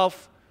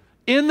himself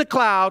in the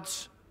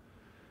clouds,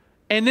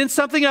 and then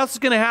something else is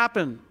going to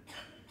happen.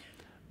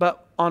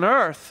 But on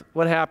earth,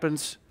 what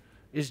happens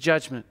is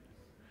judgment.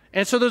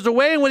 And so there's a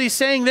way in what he's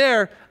saying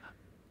there,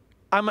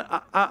 I'm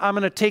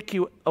going to take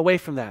you away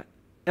from that.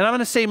 And I'm going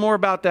to say more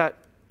about that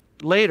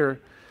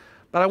later,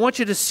 but I want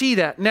you to see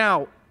that.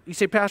 Now, you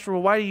say, Pastor,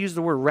 well, why do you use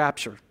the word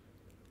rapture?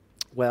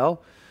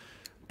 Well,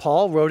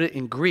 Paul wrote it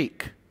in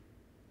Greek.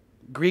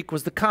 Greek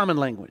was the common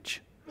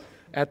language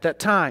at that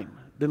time.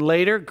 Then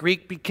later,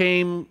 Greek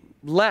became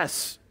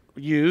less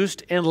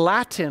used, and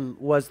Latin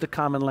was the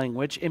common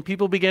language, and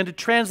people began to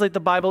translate the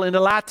Bible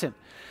into Latin.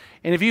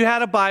 And if you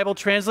had a Bible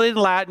translated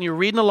in Latin, you're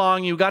reading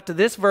along, you got to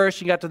this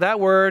verse, you got to that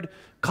word,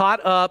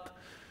 caught up,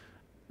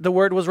 the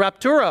word was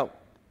rapturo.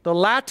 The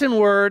Latin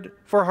word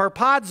for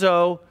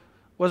harpazo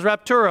was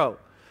rapturo.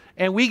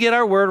 And we get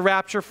our word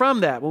rapture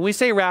from that. When we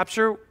say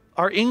rapture,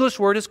 our English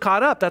word is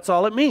caught up. That's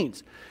all it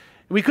means.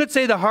 We could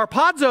say the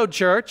harpazoed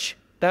church.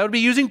 That would be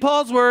using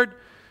Paul's word.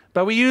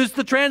 But we use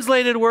the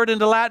translated word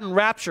into Latin,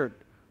 raptured.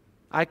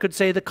 I could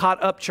say the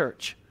caught up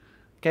church.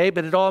 Okay,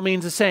 but it all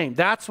means the same.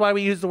 That's why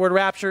we use the word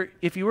rapture,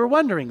 if you were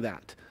wondering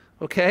that.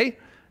 Okay?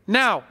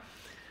 Now,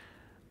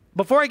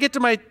 before I get to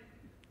my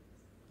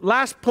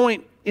last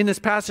point in this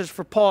passage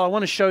for Paul, I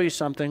want to show you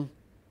something.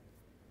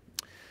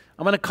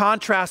 I'm going to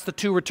contrast the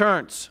two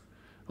returns.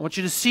 I want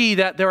you to see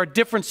that there are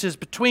differences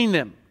between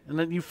them. And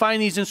then you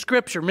find these in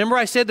Scripture. Remember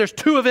I said there's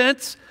two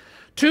events,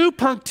 two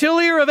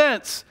punctiliar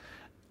events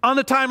on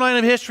the timeline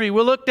of history.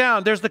 We'll look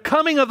down. There's the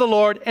coming of the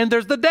Lord and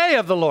there's the day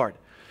of the Lord.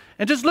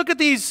 And just look at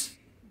these,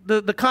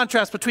 the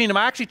contrast between them.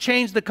 I actually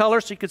changed the color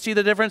so you could see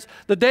the difference.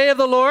 The day of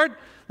the Lord,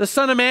 the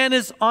Son of Man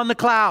is on the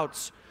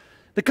clouds.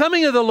 The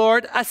coming of the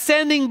Lord,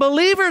 ascending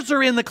believers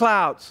are in the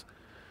clouds.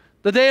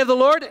 The day of the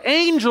Lord,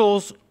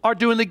 angels are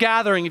doing the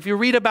gathering. If you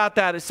read about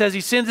that, it says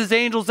he sends his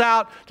angels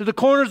out to the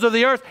corners of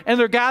the earth and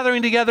they're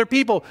gathering together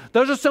people.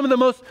 Those are some of the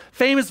most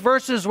famous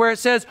verses where it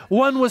says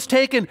one was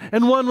taken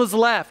and one was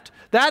left.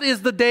 That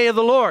is the day of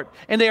the Lord,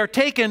 and they are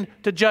taken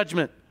to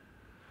judgment.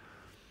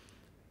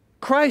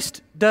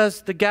 Christ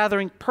does the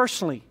gathering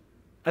personally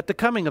at the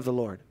coming of the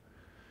Lord.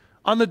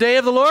 On the day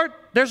of the Lord,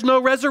 there's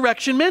no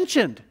resurrection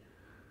mentioned.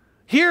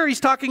 Here he's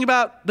talking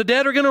about the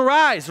dead are going to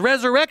rise.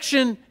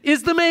 Resurrection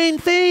is the main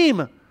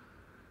theme.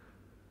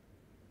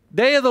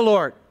 Day of the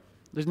Lord,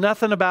 there's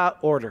nothing about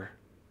order.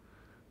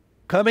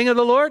 Coming of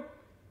the Lord,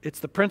 it's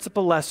the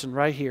principal lesson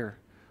right here.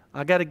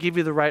 I got to give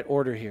you the right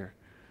order here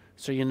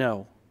so you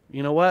know.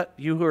 You know what?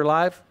 You who are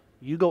alive,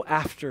 you go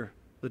after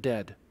the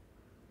dead.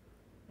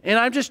 And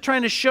I'm just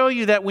trying to show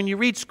you that when you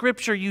read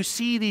Scripture, you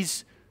see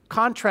these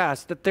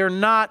contrasts, that they're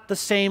not the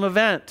same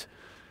event.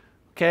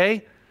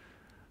 Okay?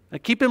 Now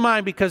keep in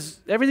mind,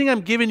 because everything I'm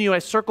giving you, I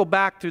circle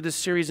back through this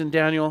series in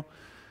Daniel.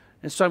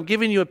 And so I'm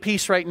giving you a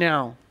piece right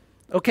now.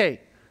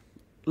 Okay,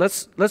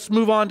 let's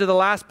move on to the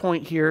last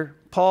point here.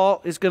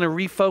 Paul is going to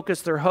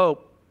refocus their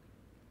hope.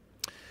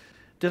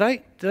 Did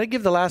I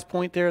give the last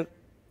point there?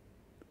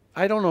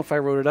 I don't know if I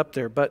wrote it up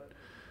there, but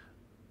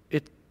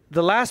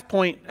the last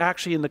point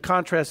actually in the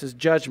contrast is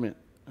judgment.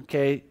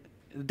 Okay?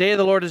 The day of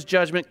the Lord is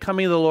judgment.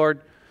 Coming of the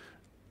Lord,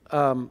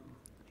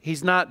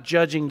 he's not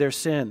judging their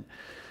sin.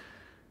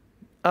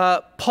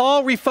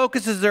 Paul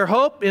refocuses their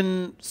hope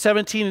in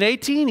 17 and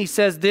 18. He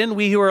says, then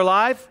we who are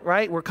alive,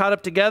 right, we're caught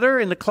up together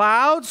in the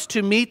clouds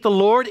to meet the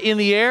Lord in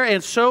the air,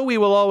 and so we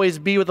will always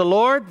be with the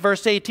Lord.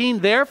 Verse 18,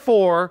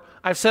 therefore,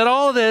 I've said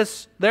all of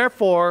this,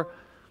 therefore,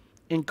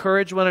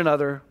 encourage one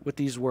another with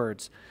these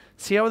words.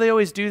 See how they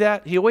always do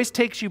that? He always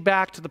takes you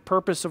back to the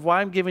purpose of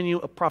why I'm giving you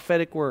a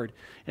prophetic word.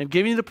 And I'm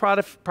giving you the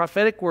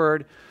prophetic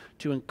word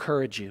to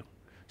encourage you,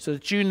 so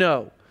that you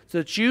know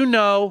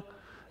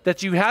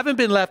that you haven't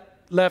been left,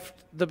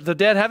 the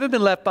dead haven't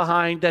been left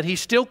behind, that he's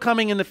still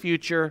coming in the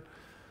future.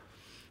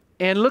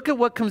 And look at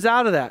what comes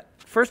out of that.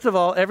 First of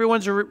all,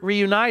 everyone's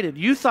reunited.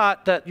 You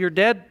thought that your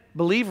dead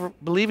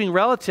believing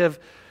relative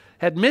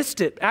had missed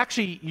it.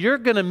 Actually, you're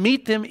going to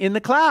meet them in the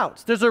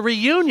clouds. There's a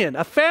reunion,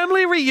 a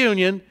family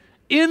reunion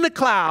in the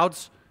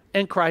clouds,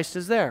 and Christ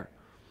is there.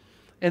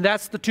 And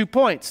that's the 2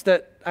 points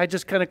that I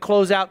just kind of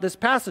close out this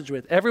passage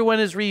with. Everyone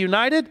is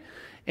reunited,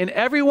 and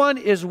everyone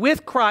is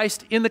with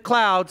Christ in the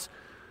clouds.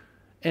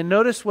 And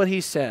notice what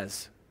he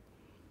says.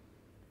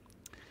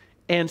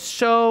 And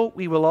so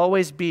we will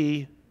always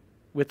be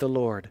with the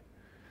Lord.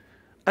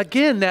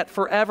 Again, that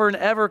forever and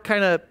ever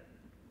kind of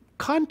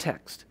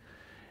context.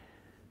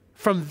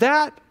 From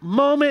that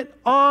moment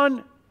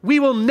on, we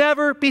will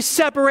never be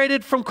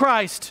separated from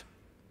Christ.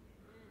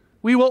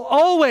 We will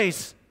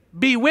always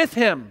be with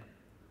him,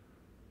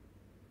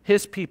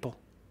 his people.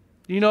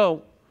 You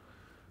know,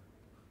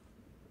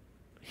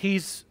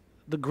 he's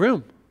the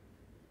groom,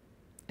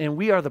 and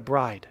we are the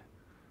bride.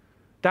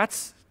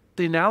 That's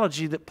the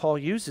analogy that Paul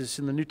uses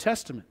in the New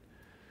Testament.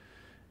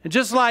 And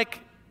just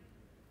like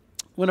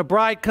when a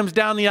bride comes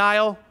down the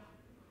aisle,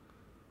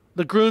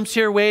 the groom's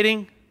here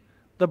waiting,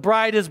 the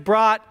bride is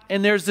brought,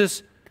 and there's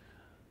this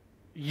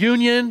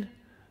union.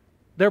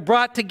 They're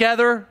brought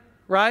together,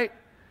 right?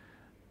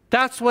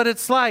 That's what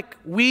it's like.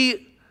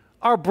 We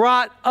are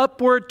brought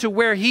upward to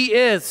where he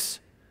is,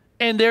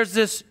 and there's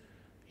this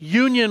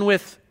union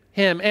with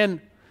him. And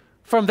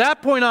from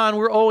that point on,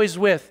 we're always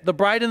with. The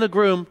bride and the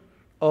groom,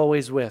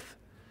 always with.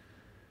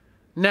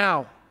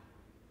 Now,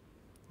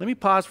 let me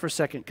pause for a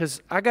second,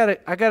 because I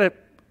gotta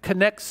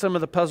connect some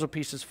of the puzzle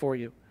pieces for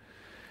you.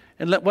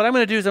 And what I'm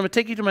going to do is I'm going to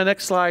take you to my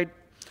next slide,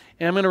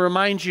 and I'm going to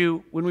remind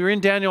you, when we were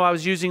in Daniel, I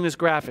was using this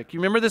graphic. You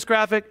remember this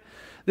graphic?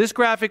 This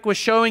graphic was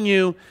showing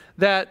you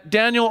that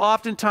Daniel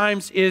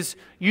oftentimes is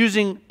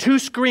using two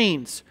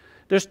screens.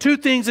 There's two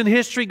things in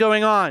history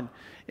going on.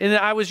 And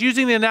I was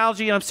using the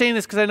analogy, and I'm saying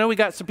this because I know we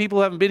got some people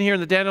who haven't been here in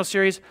the Daniel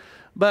series,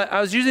 but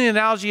I was using the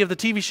analogy of the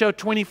TV show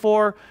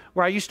 24,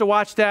 where I used to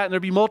watch that, and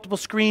there'd be multiple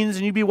screens,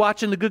 and you'd be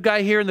watching the good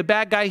guy here and the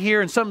bad guy here,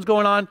 and something's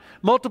going on.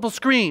 Multiple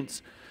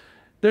screens.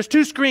 There's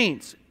two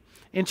screens.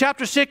 In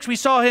chapter 6, we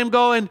saw him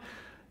going,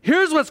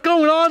 here's what's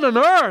going on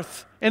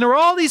earth. And there were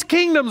all these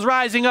kingdoms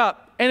rising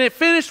up. And it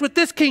finished with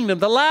this kingdom,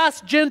 the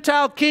last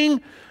Gentile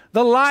king,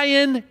 the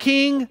lion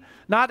king,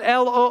 not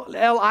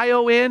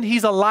L-I-O-N.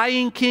 He's a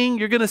lying king.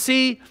 You're going to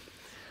see.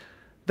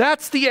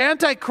 That's the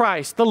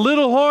Antichrist, the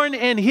little horn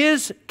and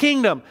his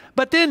kingdom.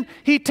 But then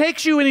he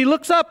takes you and he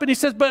looks up and he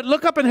says, but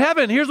look up in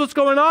heaven. Here's what's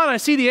going on. I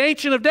see the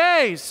Ancient of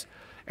Days.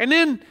 And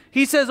then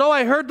he says, oh,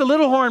 I heard the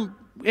little horn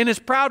in his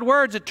proud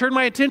words. It turned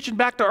my attention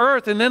back to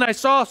earth. And then I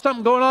saw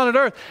something going on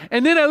earth.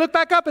 And then I look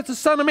back up. It's the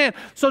Son of Man.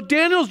 So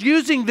Daniel's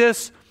using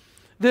this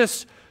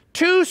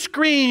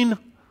two-screen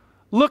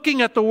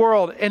looking at the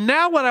world. And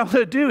now what I want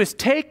to do is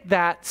take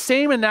that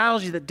same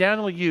analogy that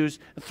Daniel used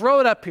and throw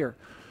it up here.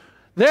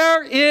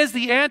 There is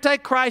the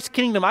Antichrist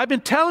kingdom. I've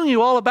been telling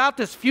you all about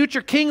this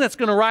future king that's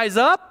going to rise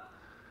up.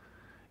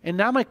 And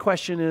now my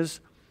question is,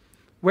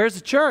 where's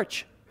the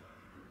church?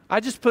 I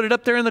just put it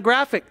up there in the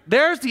graphic.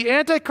 There's the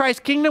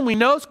Antichrist kingdom we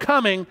know is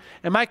coming.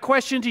 And my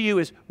question to you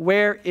is,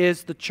 where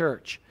is the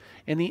church?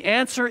 And the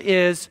answer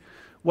is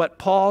what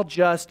Paul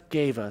just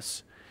gave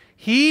us.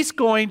 He's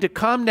going to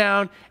come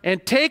down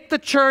and take the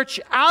church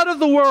out of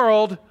the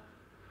world,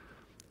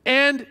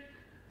 and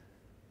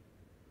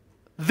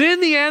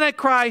then the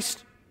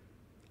Antichrist,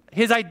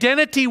 his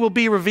identity will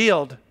be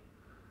revealed.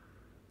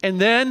 And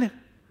then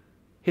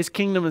his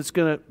kingdom is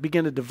going to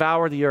begin to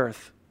devour the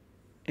earth.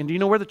 And do you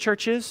know where the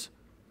church is?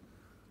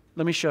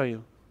 Let me show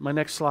you. My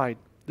next slide.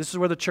 This is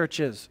where the church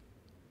is.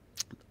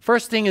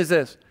 First thing is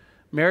this: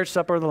 marriage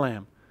supper of the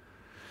Lamb.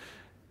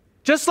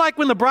 Just like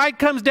when the bride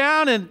comes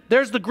down and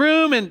there's the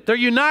groom and they're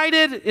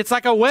united, it's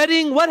like a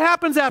wedding. What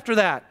happens after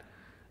that?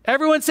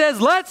 Everyone says,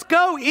 let's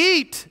go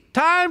eat.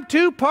 Time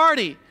to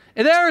party.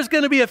 And there is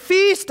going to be a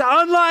feast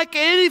unlike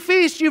any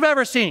feast you've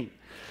ever seen.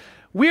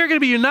 We are going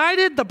to be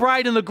united, the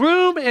bride and the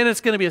groom, and it's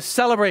going to be a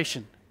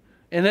celebration.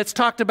 And it's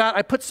talked about.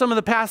 I put some of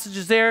the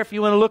passages there if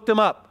you want to look them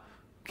up.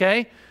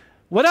 Okay?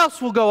 What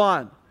else will go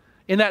on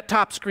in that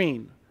top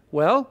screen?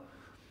 Well,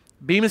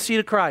 Bema Seat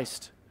of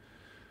Christ.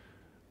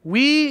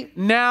 We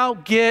now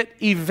get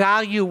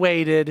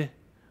evaluated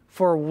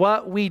for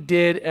what we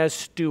did as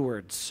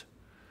stewards.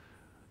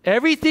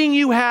 Everything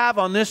you have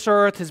on this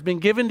earth has been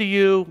given to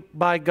you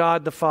by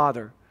God the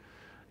Father.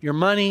 Your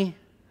money,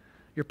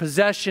 your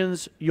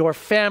possessions, your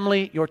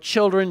family, your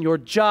children, your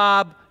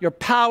job, your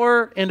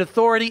power and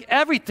authority,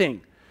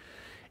 everything.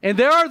 And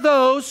there are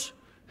those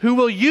who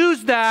will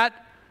use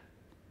that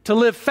to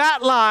live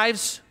fat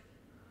lives,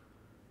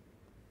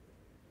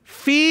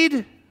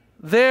 feed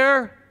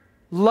their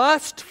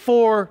lust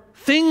for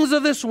things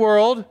of this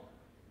world,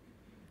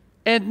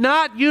 and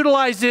not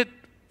utilize it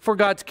for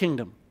God's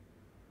kingdom.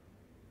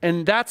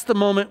 And that's the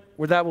moment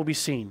where that will be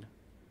seen.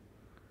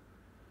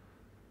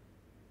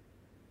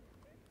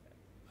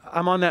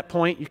 I'm on that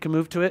point. You can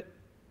move to it.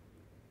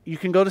 You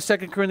can go to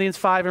 2 Corinthians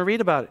 5 and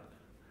read about it.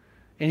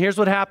 And here's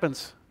what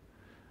happens.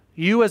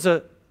 You as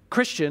a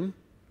Christian,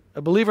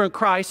 a believer in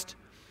Christ,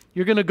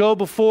 you're going to go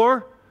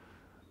before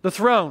the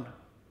throne.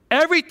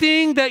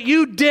 Everything that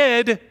you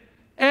did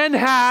and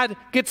had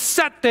gets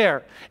set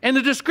there. And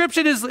the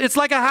description is, it's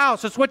like a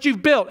house. It's what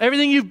you've built.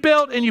 Everything you've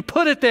built and you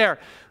put it there.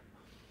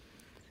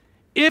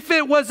 If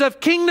it was of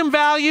kingdom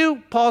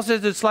value, Paul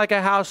says it's like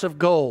a house of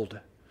gold.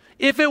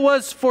 If it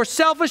was for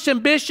selfish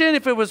ambition,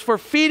 if it was for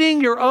feeding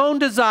your own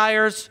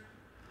desires,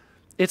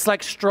 it's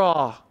like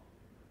straw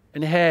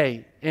and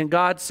hay. And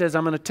God says,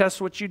 I'm going to test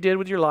what you did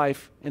with your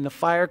life, and the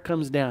fire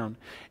comes down.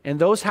 And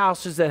those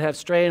houses that have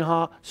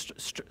straw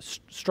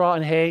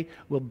and hay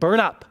will burn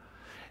up.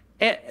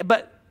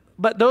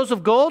 But those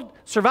of gold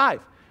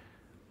survive.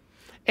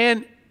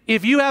 And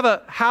if you have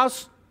a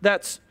house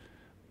that's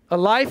a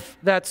life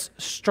that's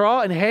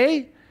straw and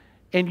hay,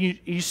 and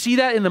you see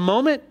that in the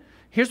moment,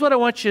 here's what I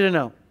want you to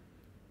know.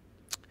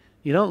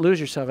 You don't lose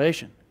your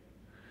salvation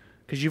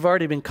because you've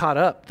already been caught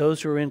up.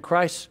 Those who are in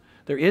Christ,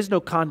 there is no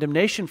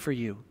condemnation for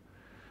you,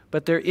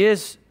 but there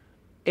is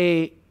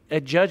a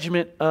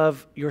judgment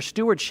of your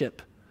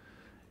stewardship.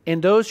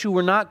 And those who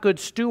were not good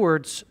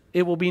stewards,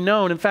 it will be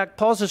known. In fact,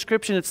 Paul's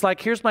description, it's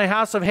like, here's my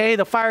house of hay,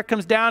 the fire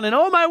comes down, and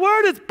oh my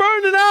word, it's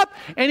burning up.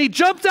 And he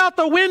jumps out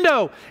the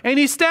window, and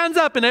he stands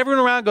up, and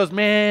everyone around goes,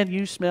 man,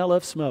 you smell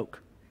of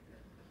smoke.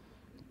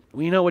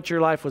 We know what your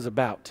life was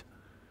about.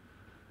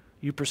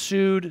 You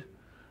pursued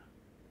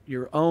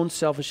your own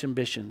selfish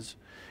ambitions.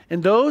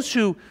 And those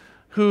who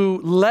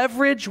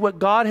leverage what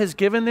God has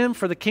given them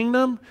for the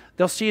kingdom,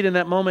 they'll see it in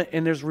that moment,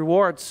 and there's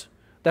rewards.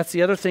 That's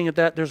the other thing,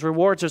 that there's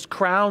rewards, there's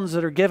crowns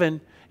that are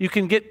given. You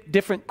can get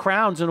different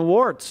crowns and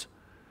awards.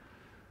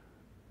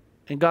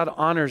 And God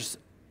honors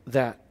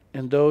that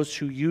and those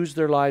who use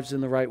their lives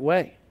in the right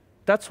way.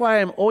 That's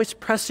why I'm always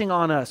pressing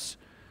on us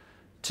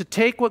to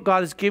take what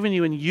God has given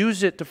you and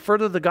use it to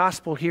further the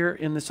gospel here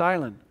in this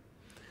island.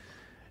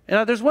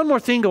 And there's one more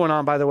thing going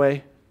on, by the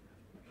way.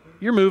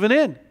 You're moving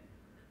in.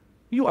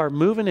 You are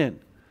moving in.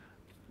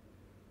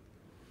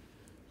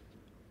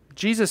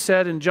 Jesus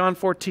said in John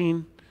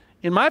 14,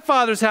 in my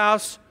Father's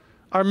house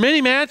are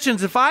many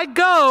mansions. If I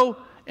go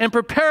and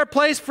prepare a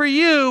place for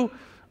you,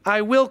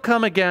 I will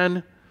come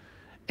again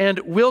and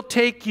will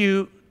take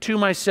you to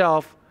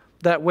myself,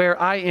 that where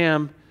I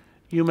am,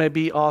 you may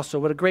be also.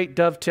 What a great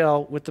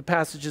dovetail with the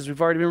passages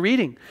we've already been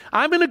reading.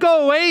 I'm going to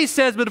go away, he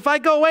says, but if I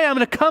go away, I'm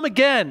going to come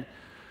again.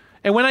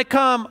 And when I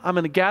come, I'm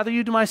going to gather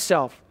you to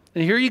myself.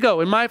 And here you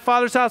go. In my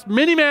Father's house,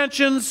 many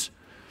mansions.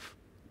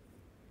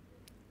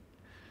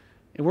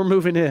 And we're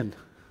moving in.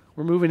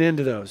 We're moving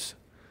into those.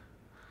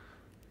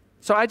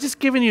 So I just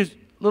given you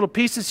little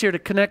pieces here to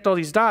connect all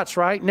these dots,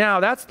 right? Now,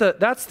 that's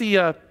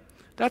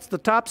the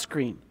top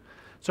screen.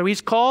 So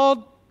he's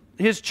called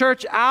his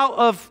church out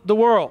of the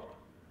world.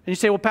 And you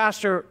say, well,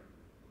 Pastor,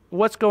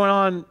 what's going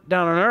on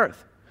down on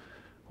earth?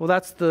 Well,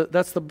 that's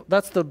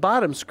the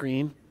bottom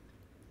screen.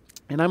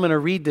 And I'm going to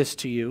read this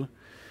to you.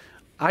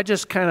 I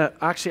just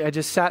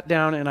sat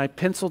down and I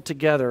penciled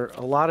together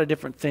a lot of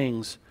different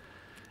things.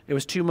 It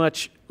was too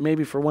much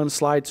maybe for one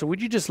slide. So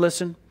would you just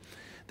listen?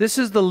 This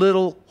is the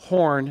little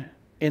horn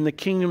in the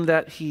kingdom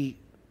that he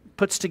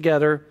puts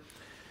together.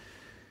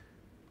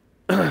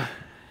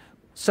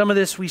 Some of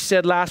this we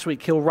said last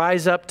week. He'll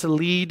rise up to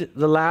lead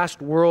the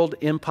last world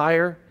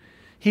empire.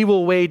 He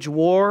will wage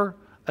war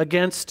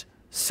against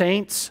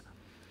saints.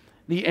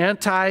 He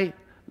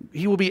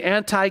will be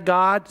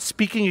anti-God,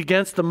 speaking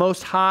against the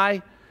Most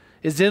High.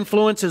 His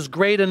influence is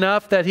great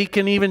enough that he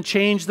can even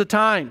change the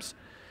times.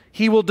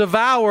 He will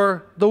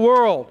devour the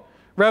world.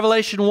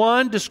 Revelation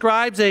 1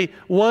 describes a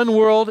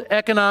one-world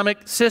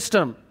economic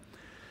system.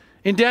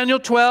 In Daniel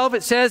 12,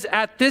 it says,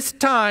 at this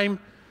time,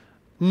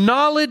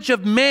 knowledge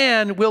of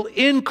man will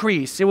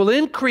increase. It will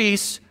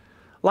increase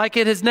like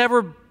it has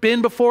never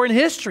been before in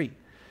history.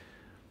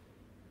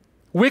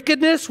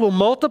 Wickedness will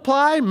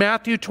multiply,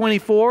 Matthew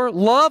 24.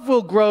 Love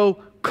will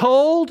grow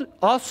cold,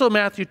 also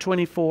Matthew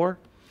 24.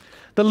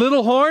 The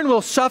little horn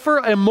will suffer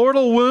a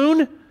mortal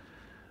wound,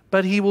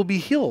 but he will be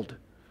healed.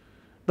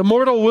 The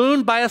mortal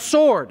wound by a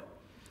sword,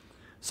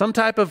 some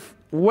type of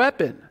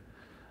weapon.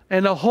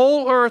 And the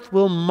whole earth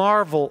will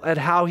marvel at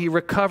how he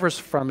recovers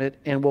from it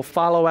and will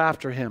follow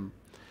after him.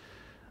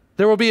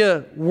 There will be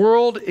a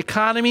world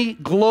economy,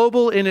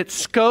 global in its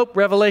scope,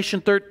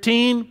 Revelation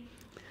 13.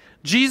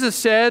 Jesus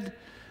said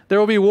there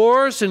will be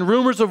wars and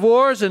rumors of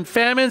wars and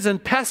famines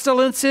and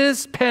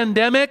pestilences,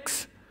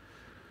 pandemics.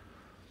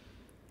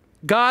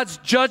 God's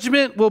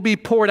judgment will be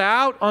poured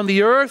out on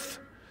the earth.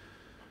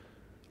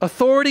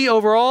 Authority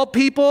over all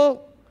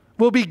people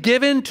will be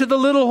given to the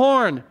little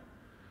horn.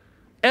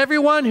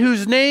 Everyone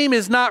whose name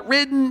is not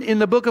written in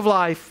the book of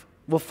life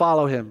will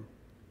follow him.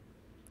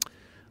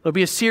 There'll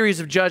be a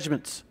series of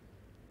judgments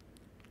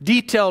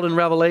detailed in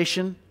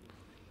Revelation.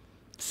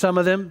 Some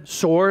of them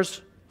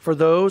sores for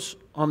those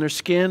on their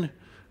skin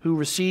who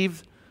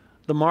receive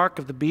the mark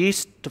of the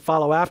beast to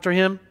follow after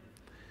him.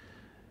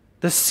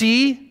 The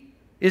sea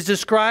is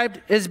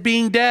described as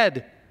being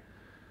dead.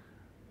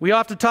 We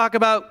often talk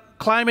about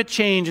climate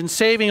change and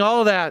saving,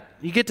 all of that.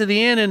 You get to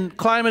the end and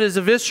climate is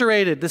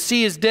eviscerated. The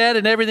sea is dead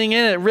and everything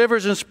in it.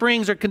 Rivers and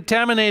springs are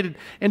contaminated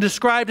and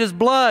described as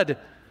blood.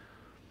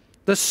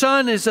 The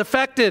sun is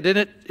affected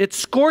and it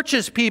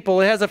scorches people.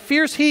 It has a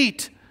fierce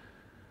heat.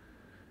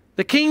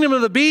 The kingdom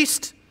of the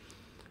beast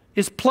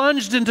is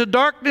plunged into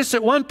darkness.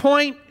 At one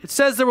point, it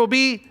says there will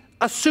be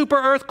a super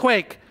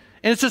earthquake.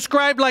 And it's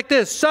described like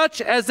this: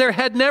 such as there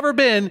had never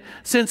been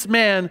since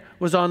man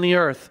was on the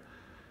earth.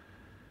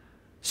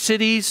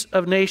 Cities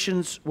of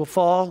nations will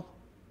fall.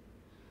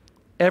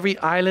 Every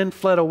island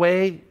fled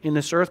away in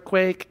this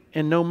earthquake,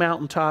 and no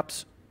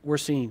mountaintops were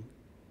seen.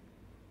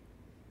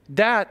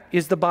 That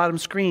is the bottom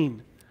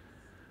screen.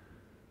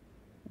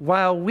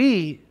 While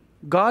we,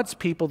 God's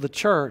people, the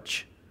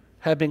church,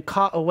 have been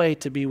caught away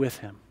to be with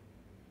him.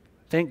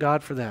 Thank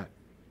God for that.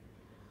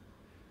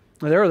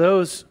 Now, there are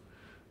those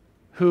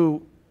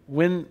who,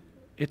 when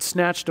it's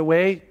snatched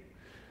away,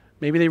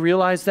 maybe they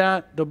realize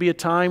that. There'll be a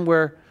time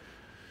where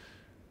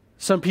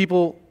some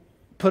people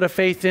put a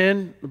faith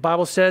in. The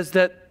Bible says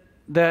that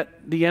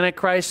the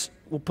Antichrist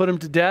will put him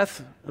to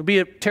death. It'll be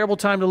a terrible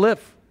time to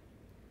live.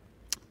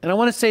 And I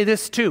want to say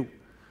this too.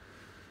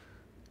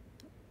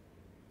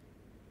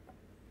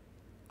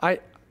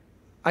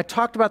 I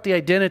talked about the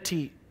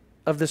identity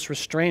of this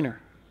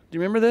restrainer. Do you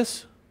remember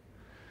this?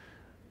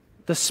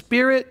 The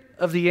spirit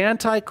of the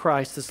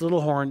Antichrist, this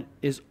little horn,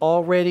 is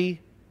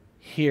already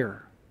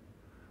here.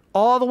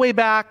 All the way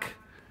back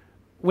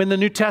when the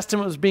New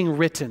Testament was being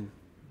written,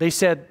 they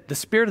said the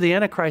spirit of the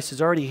Antichrist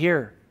is already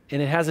here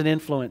and it has an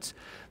influence.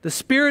 The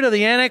spirit of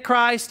the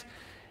Antichrist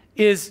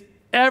is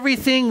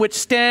everything which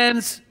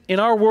stands in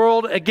our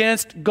world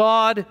against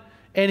God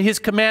and his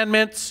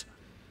commandments.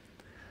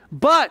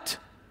 But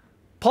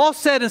Paul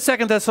said in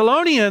 2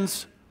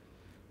 Thessalonians,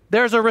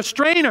 there's a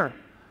restrainer,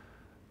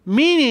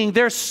 meaning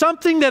there's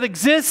something that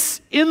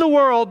exists in the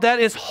world that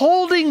is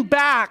holding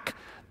back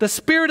the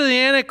spirit of the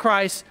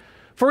Antichrist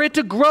for it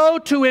to grow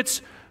to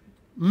its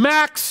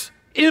max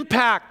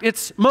impact,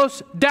 its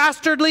most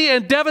dastardly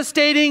and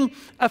devastating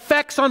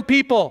effects on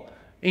people.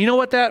 And you know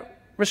what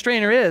that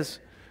restrainer is?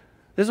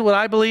 This is what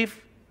I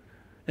believe.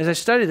 As I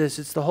study this,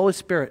 it's the Holy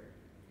Spirit.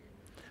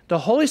 The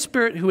Holy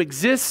Spirit who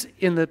exists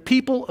in the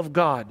people of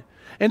God.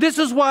 And this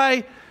is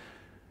why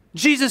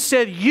Jesus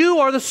said, you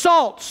are the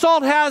salt.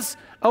 Salt has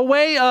a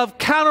way of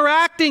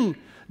counteracting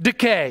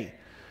decay.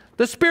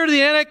 The spirit of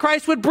the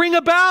Antichrist would bring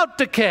about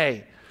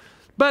decay.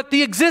 But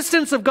the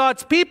existence of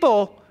God's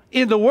people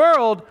in the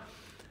world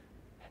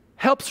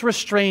helps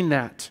restrain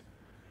that.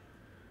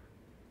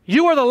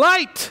 You are the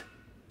light,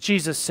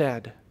 Jesus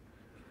said.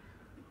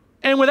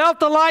 And without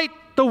the light,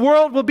 the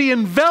world will be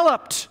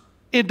enveloped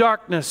in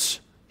darkness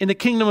in the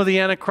kingdom of the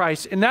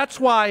Antichrist. And that's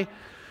why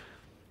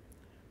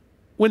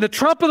when the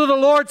trumpet of the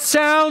Lord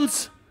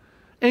sounds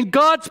and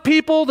God's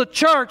people, the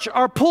church,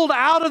 are pulled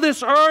out of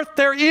this earth,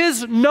 there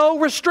is no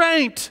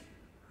restraint.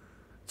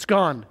 It's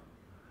gone.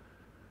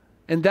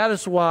 And that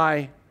is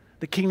why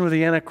the kingdom of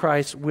the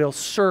Antichrist will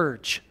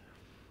surge.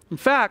 In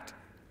fact,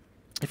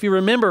 if you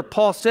remember,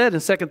 Paul said in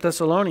 2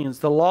 Thessalonians,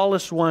 the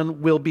lawless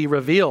one will be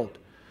revealed.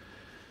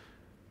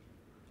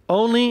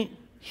 Only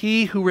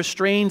he who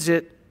restrains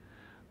it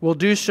will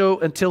do so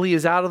until he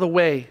is out of the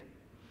way.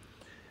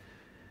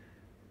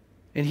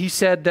 And he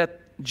said that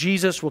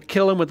Jesus will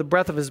kill him with the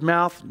breath of his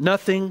mouth,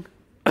 nothing,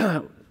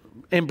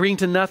 and bring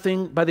to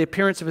nothing by the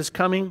appearance of his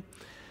coming.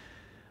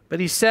 But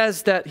he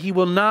says that he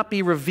will not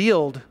be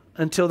revealed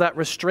until that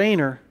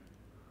restrainer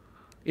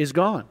is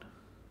gone.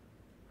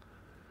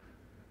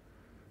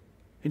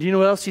 And do you know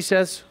what else he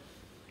says?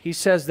 He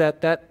says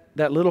that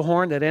little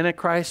horn, that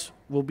Antichrist,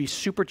 will be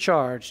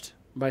supercharged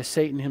by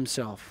Satan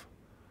himself.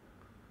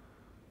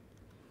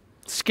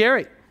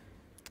 Scary.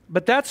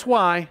 But that's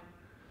why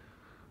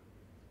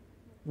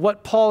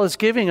what Paul is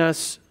giving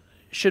us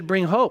should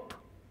bring hope.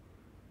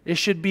 It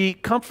should be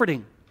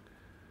comforting.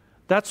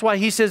 That's why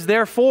he says,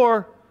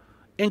 therefore,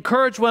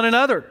 encourage one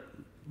another.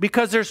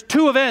 Because there's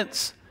two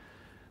events.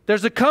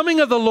 There's the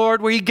coming of the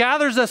Lord where he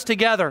gathers us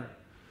together.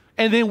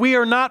 And then we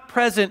are not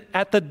present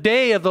at the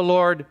day of the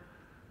Lord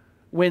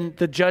when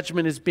the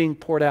judgment is being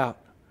poured out.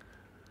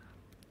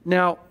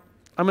 Now,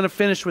 I'm going to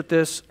finish with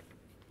this.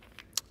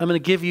 I'm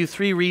going to give you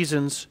 3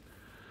 reasons.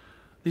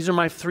 These are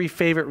my 3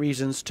 favorite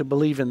reasons to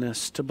believe in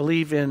this, to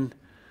believe in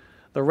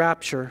the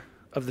rapture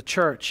of the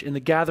church, in the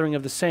gathering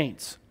of the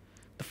saints.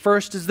 The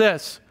first is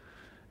this,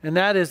 and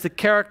that is the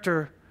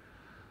character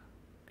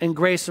and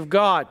grace of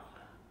God.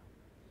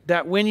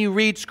 That when you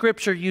read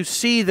Scripture, you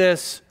see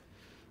this,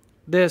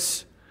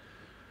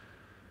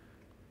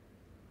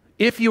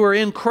 if you are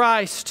in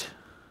Christ,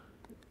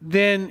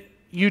 then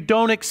you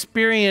don't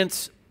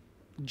experience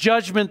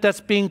judgment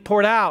that's being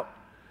poured out.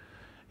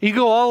 You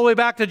go all the way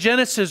back to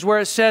Genesis where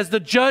it says the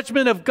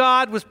judgment of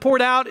God was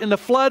poured out in the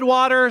flood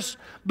waters,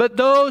 but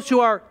those who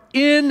are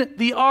in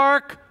the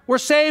ark were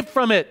saved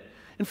from it.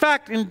 In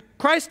fact, in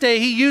Christ's day,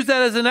 he used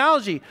that as an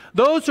analogy.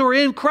 Those who are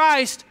in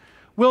Christ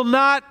will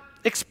not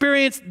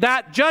experience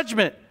that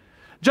judgment.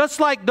 Just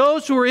like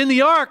those who were in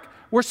the ark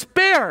were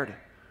spared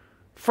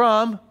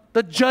from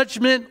the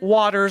judgment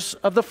waters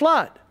of the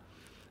flood.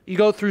 You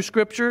go through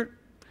Scripture,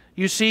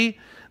 you see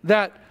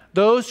that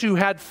those who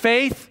had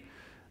faith,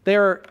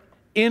 they're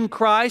in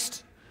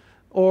Christ,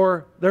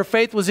 or their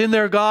faith was in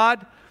their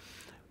God,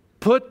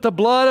 put the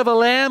blood of a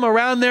lamb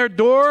around their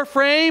door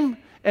frame,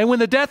 and when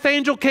the death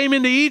angel came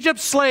into Egypt,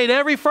 slayed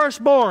every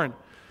firstborn.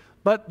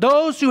 But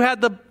those who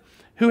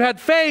had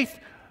faith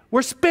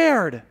were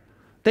spared.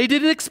 They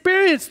didn't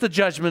experience the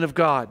judgment of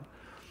God.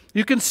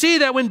 You can see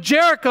that when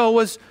Jericho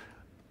was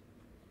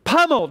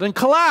pummeled and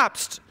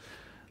collapsed,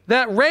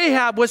 that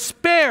Rahab was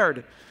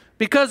spared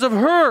because of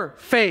her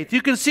faith.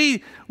 You can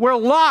see where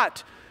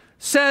Lot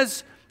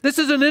says, this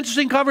is an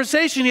interesting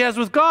conversation he has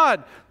with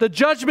God. The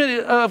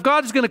judgment of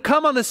God is going to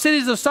come on the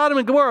cities of Sodom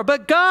and Gomorrah.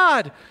 But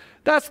God,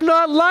 that's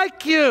not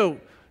like you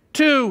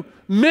to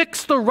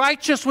mix the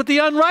righteous with the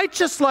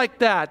unrighteous like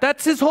that.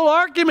 That's his whole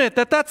argument,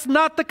 that that's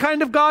not the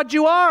kind of God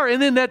you are.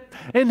 And then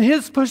in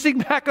his pushing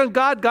back on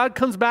God, God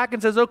comes back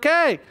and says,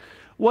 okay,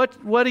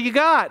 what do you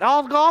got?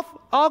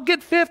 I'll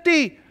get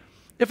 50.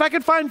 If I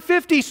can find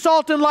 50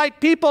 salt and light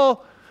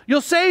people,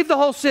 you'll save the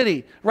whole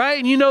city, right?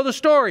 And you know the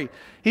story.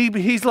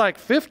 He's like,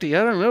 50?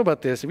 I don't know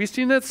about this. Have you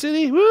seen that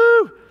city?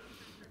 Woo!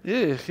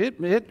 It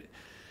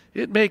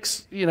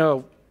makes,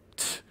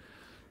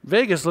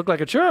 Vegas look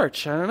like a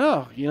church. I don't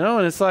know,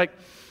 and it's like,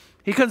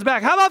 he comes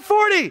back, how about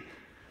 40?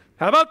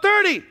 How about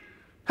 30?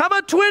 How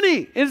about 20?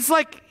 And it's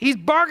like he's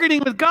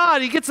bargaining with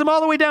God. He gets them all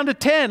the way down to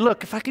 10.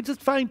 Look, if I could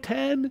just find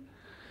 10,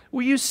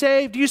 will you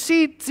save? Do you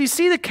see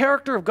the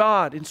character of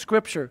God in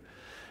Scripture?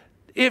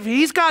 If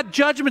he's got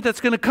judgment that's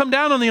going to come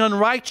down on the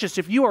unrighteous,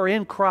 if you are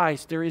in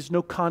Christ, there is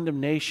no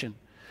condemnation.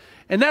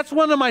 And that's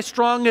one of my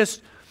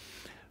strongest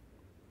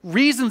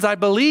reasons I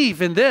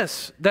believe in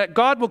this, that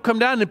God will come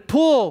down and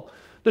pull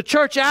the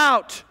church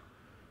out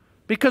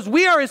because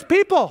we are his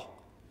people.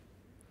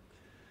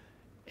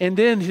 And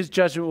then his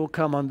judgment will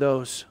come on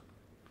those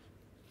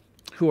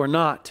who are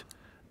not.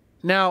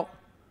 Now,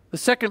 the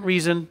second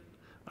reason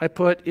I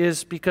put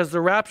is because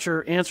the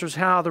rapture answers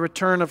how the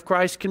return of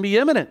Christ can be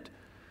imminent.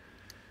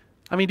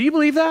 I mean, do you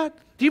believe that?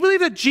 Do you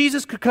believe that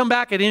Jesus could come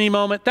back at any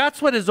moment? That's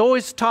what is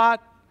always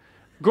taught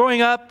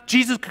growing up.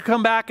 Jesus could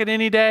come back at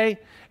any day.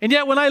 And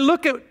yet when I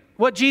look at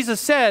what Jesus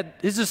said,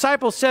 his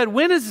disciples said,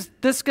 when is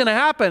this going to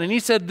happen? And he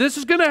said, this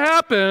is going to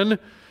happen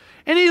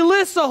And he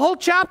lists a whole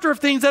chapter of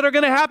things that are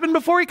going to happen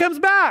before he comes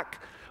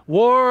back.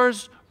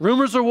 Wars,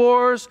 rumors of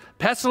wars,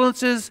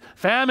 pestilences,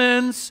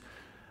 famines,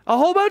 a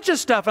whole bunch of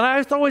stuff. And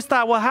I always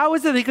thought, well, how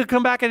is it he could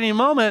come back at any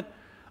moment,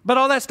 but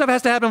all that stuff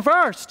has to happen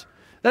first?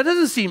 That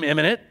doesn't seem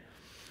imminent.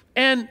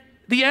 And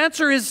the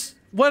answer is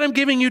what I'm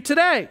giving you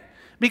today.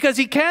 Because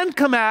he can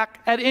come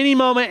back at any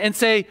moment and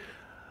say,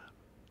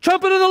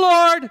 trumpet of the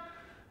Lord,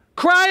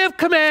 cry of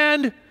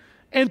command,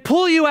 and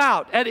pull you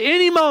out at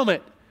any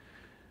moment.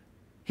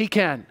 He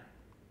can.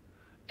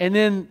 And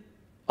then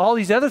all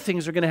these other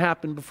things are going to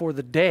happen before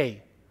the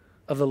day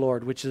of the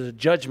Lord, which is a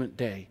judgment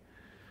day.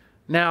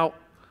 Now,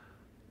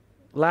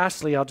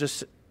 lastly, I'll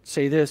just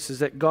say this, is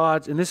that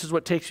God's, and this is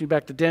what takes me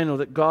back to Daniel,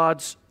 that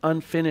God's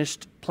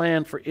unfinished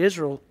plan for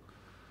Israel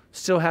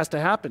still has to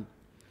happen.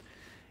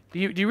 Do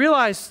you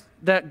realize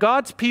that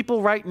God's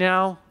people right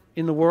now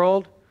in the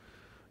world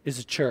is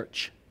a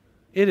church?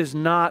 It is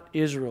not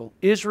Israel.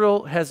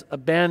 Israel has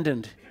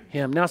abandoned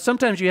him. Now,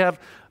 sometimes you have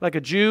like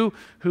a Jew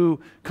who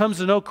comes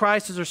to know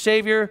Christ as their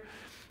Savior,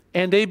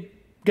 and they,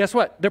 guess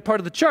what? They're part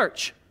of the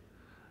church.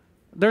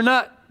 They're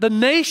not, the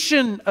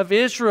nation of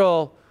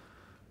Israel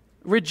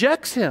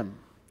rejects him.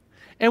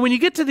 And when you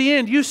get to the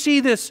end, you see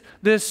this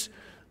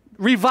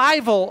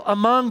revival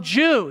among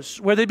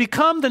Jews where they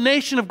become the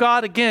nation of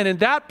God again, and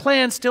that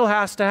plan still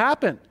has to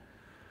happen.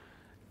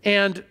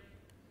 And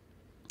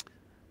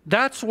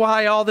that's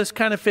why all this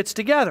kind of fits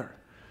together.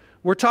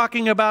 We're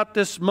talking about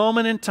this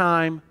moment in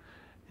time.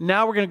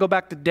 Now we're going to go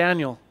back to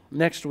Daniel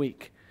next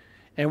week,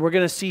 and we're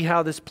going to see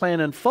how this plan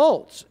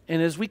unfolds.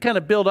 And as we kind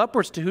of build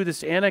upwards to who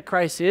this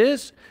Antichrist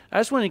is, I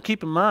just want you to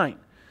keep in mind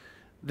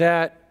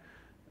that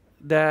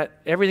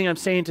everything I'm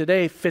saying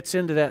today fits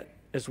into that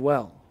as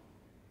well.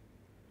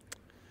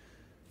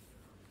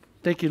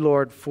 Thank you,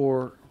 Lord,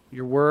 for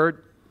your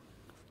word,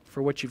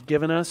 for what you've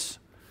given us,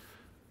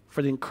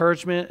 for the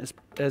encouragement.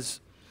 As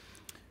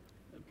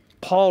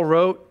Paul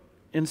wrote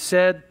and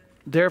said,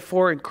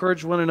 therefore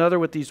encourage one another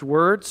with these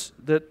words,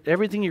 that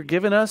everything you're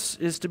giving us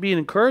is to be an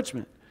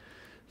encouragement.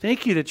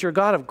 Thank you that you're a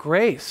God of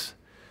grace.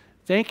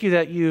 Thank you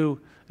that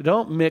you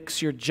don't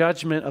mix your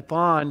judgment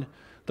upon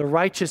the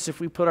righteous if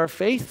we put our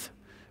faith.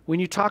 When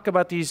you talk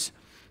about these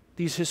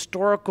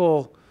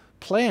historical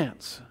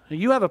plans,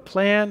 you have a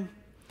plan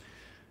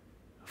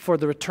for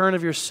the return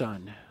of your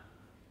Son.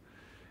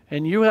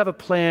 And you have a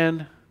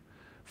plan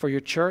for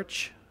your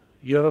church.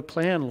 You have a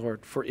plan,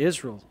 Lord, for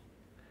Israel.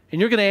 And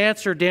you're going to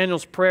answer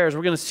Daniel's prayers.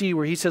 We're going to see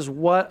where he says,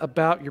 what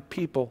about your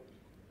people?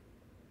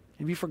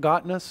 Have you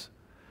forgotten us?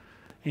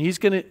 And he's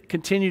going to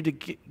continue to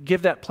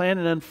give that plan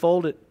and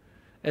unfold it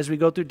as we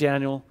go through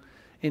Daniel.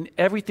 And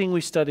everything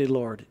we study,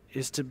 Lord,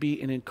 is to be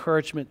an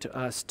encouragement to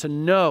us to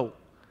know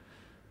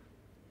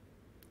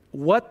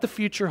what the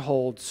future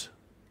holds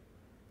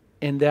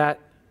and that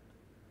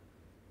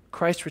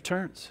Christ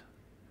returns.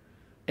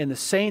 And the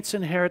saints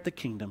inherit the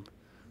kingdom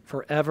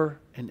forever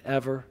and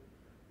ever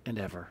and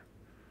ever.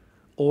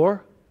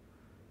 Or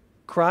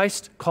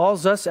Christ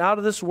calls us out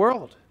of this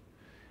world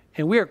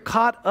and we are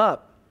caught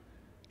up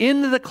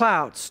into the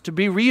clouds to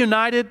be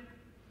reunited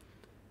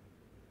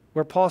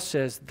where Paul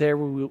says, there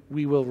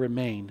we will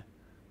remain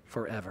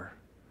forever.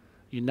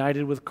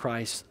 United with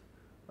Christ,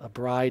 a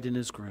bride and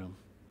his groom.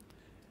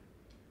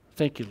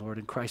 Thank you, Lord.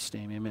 In Christ's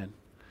name, amen.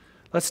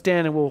 Let's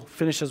stand and we'll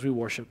finish as we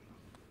worship.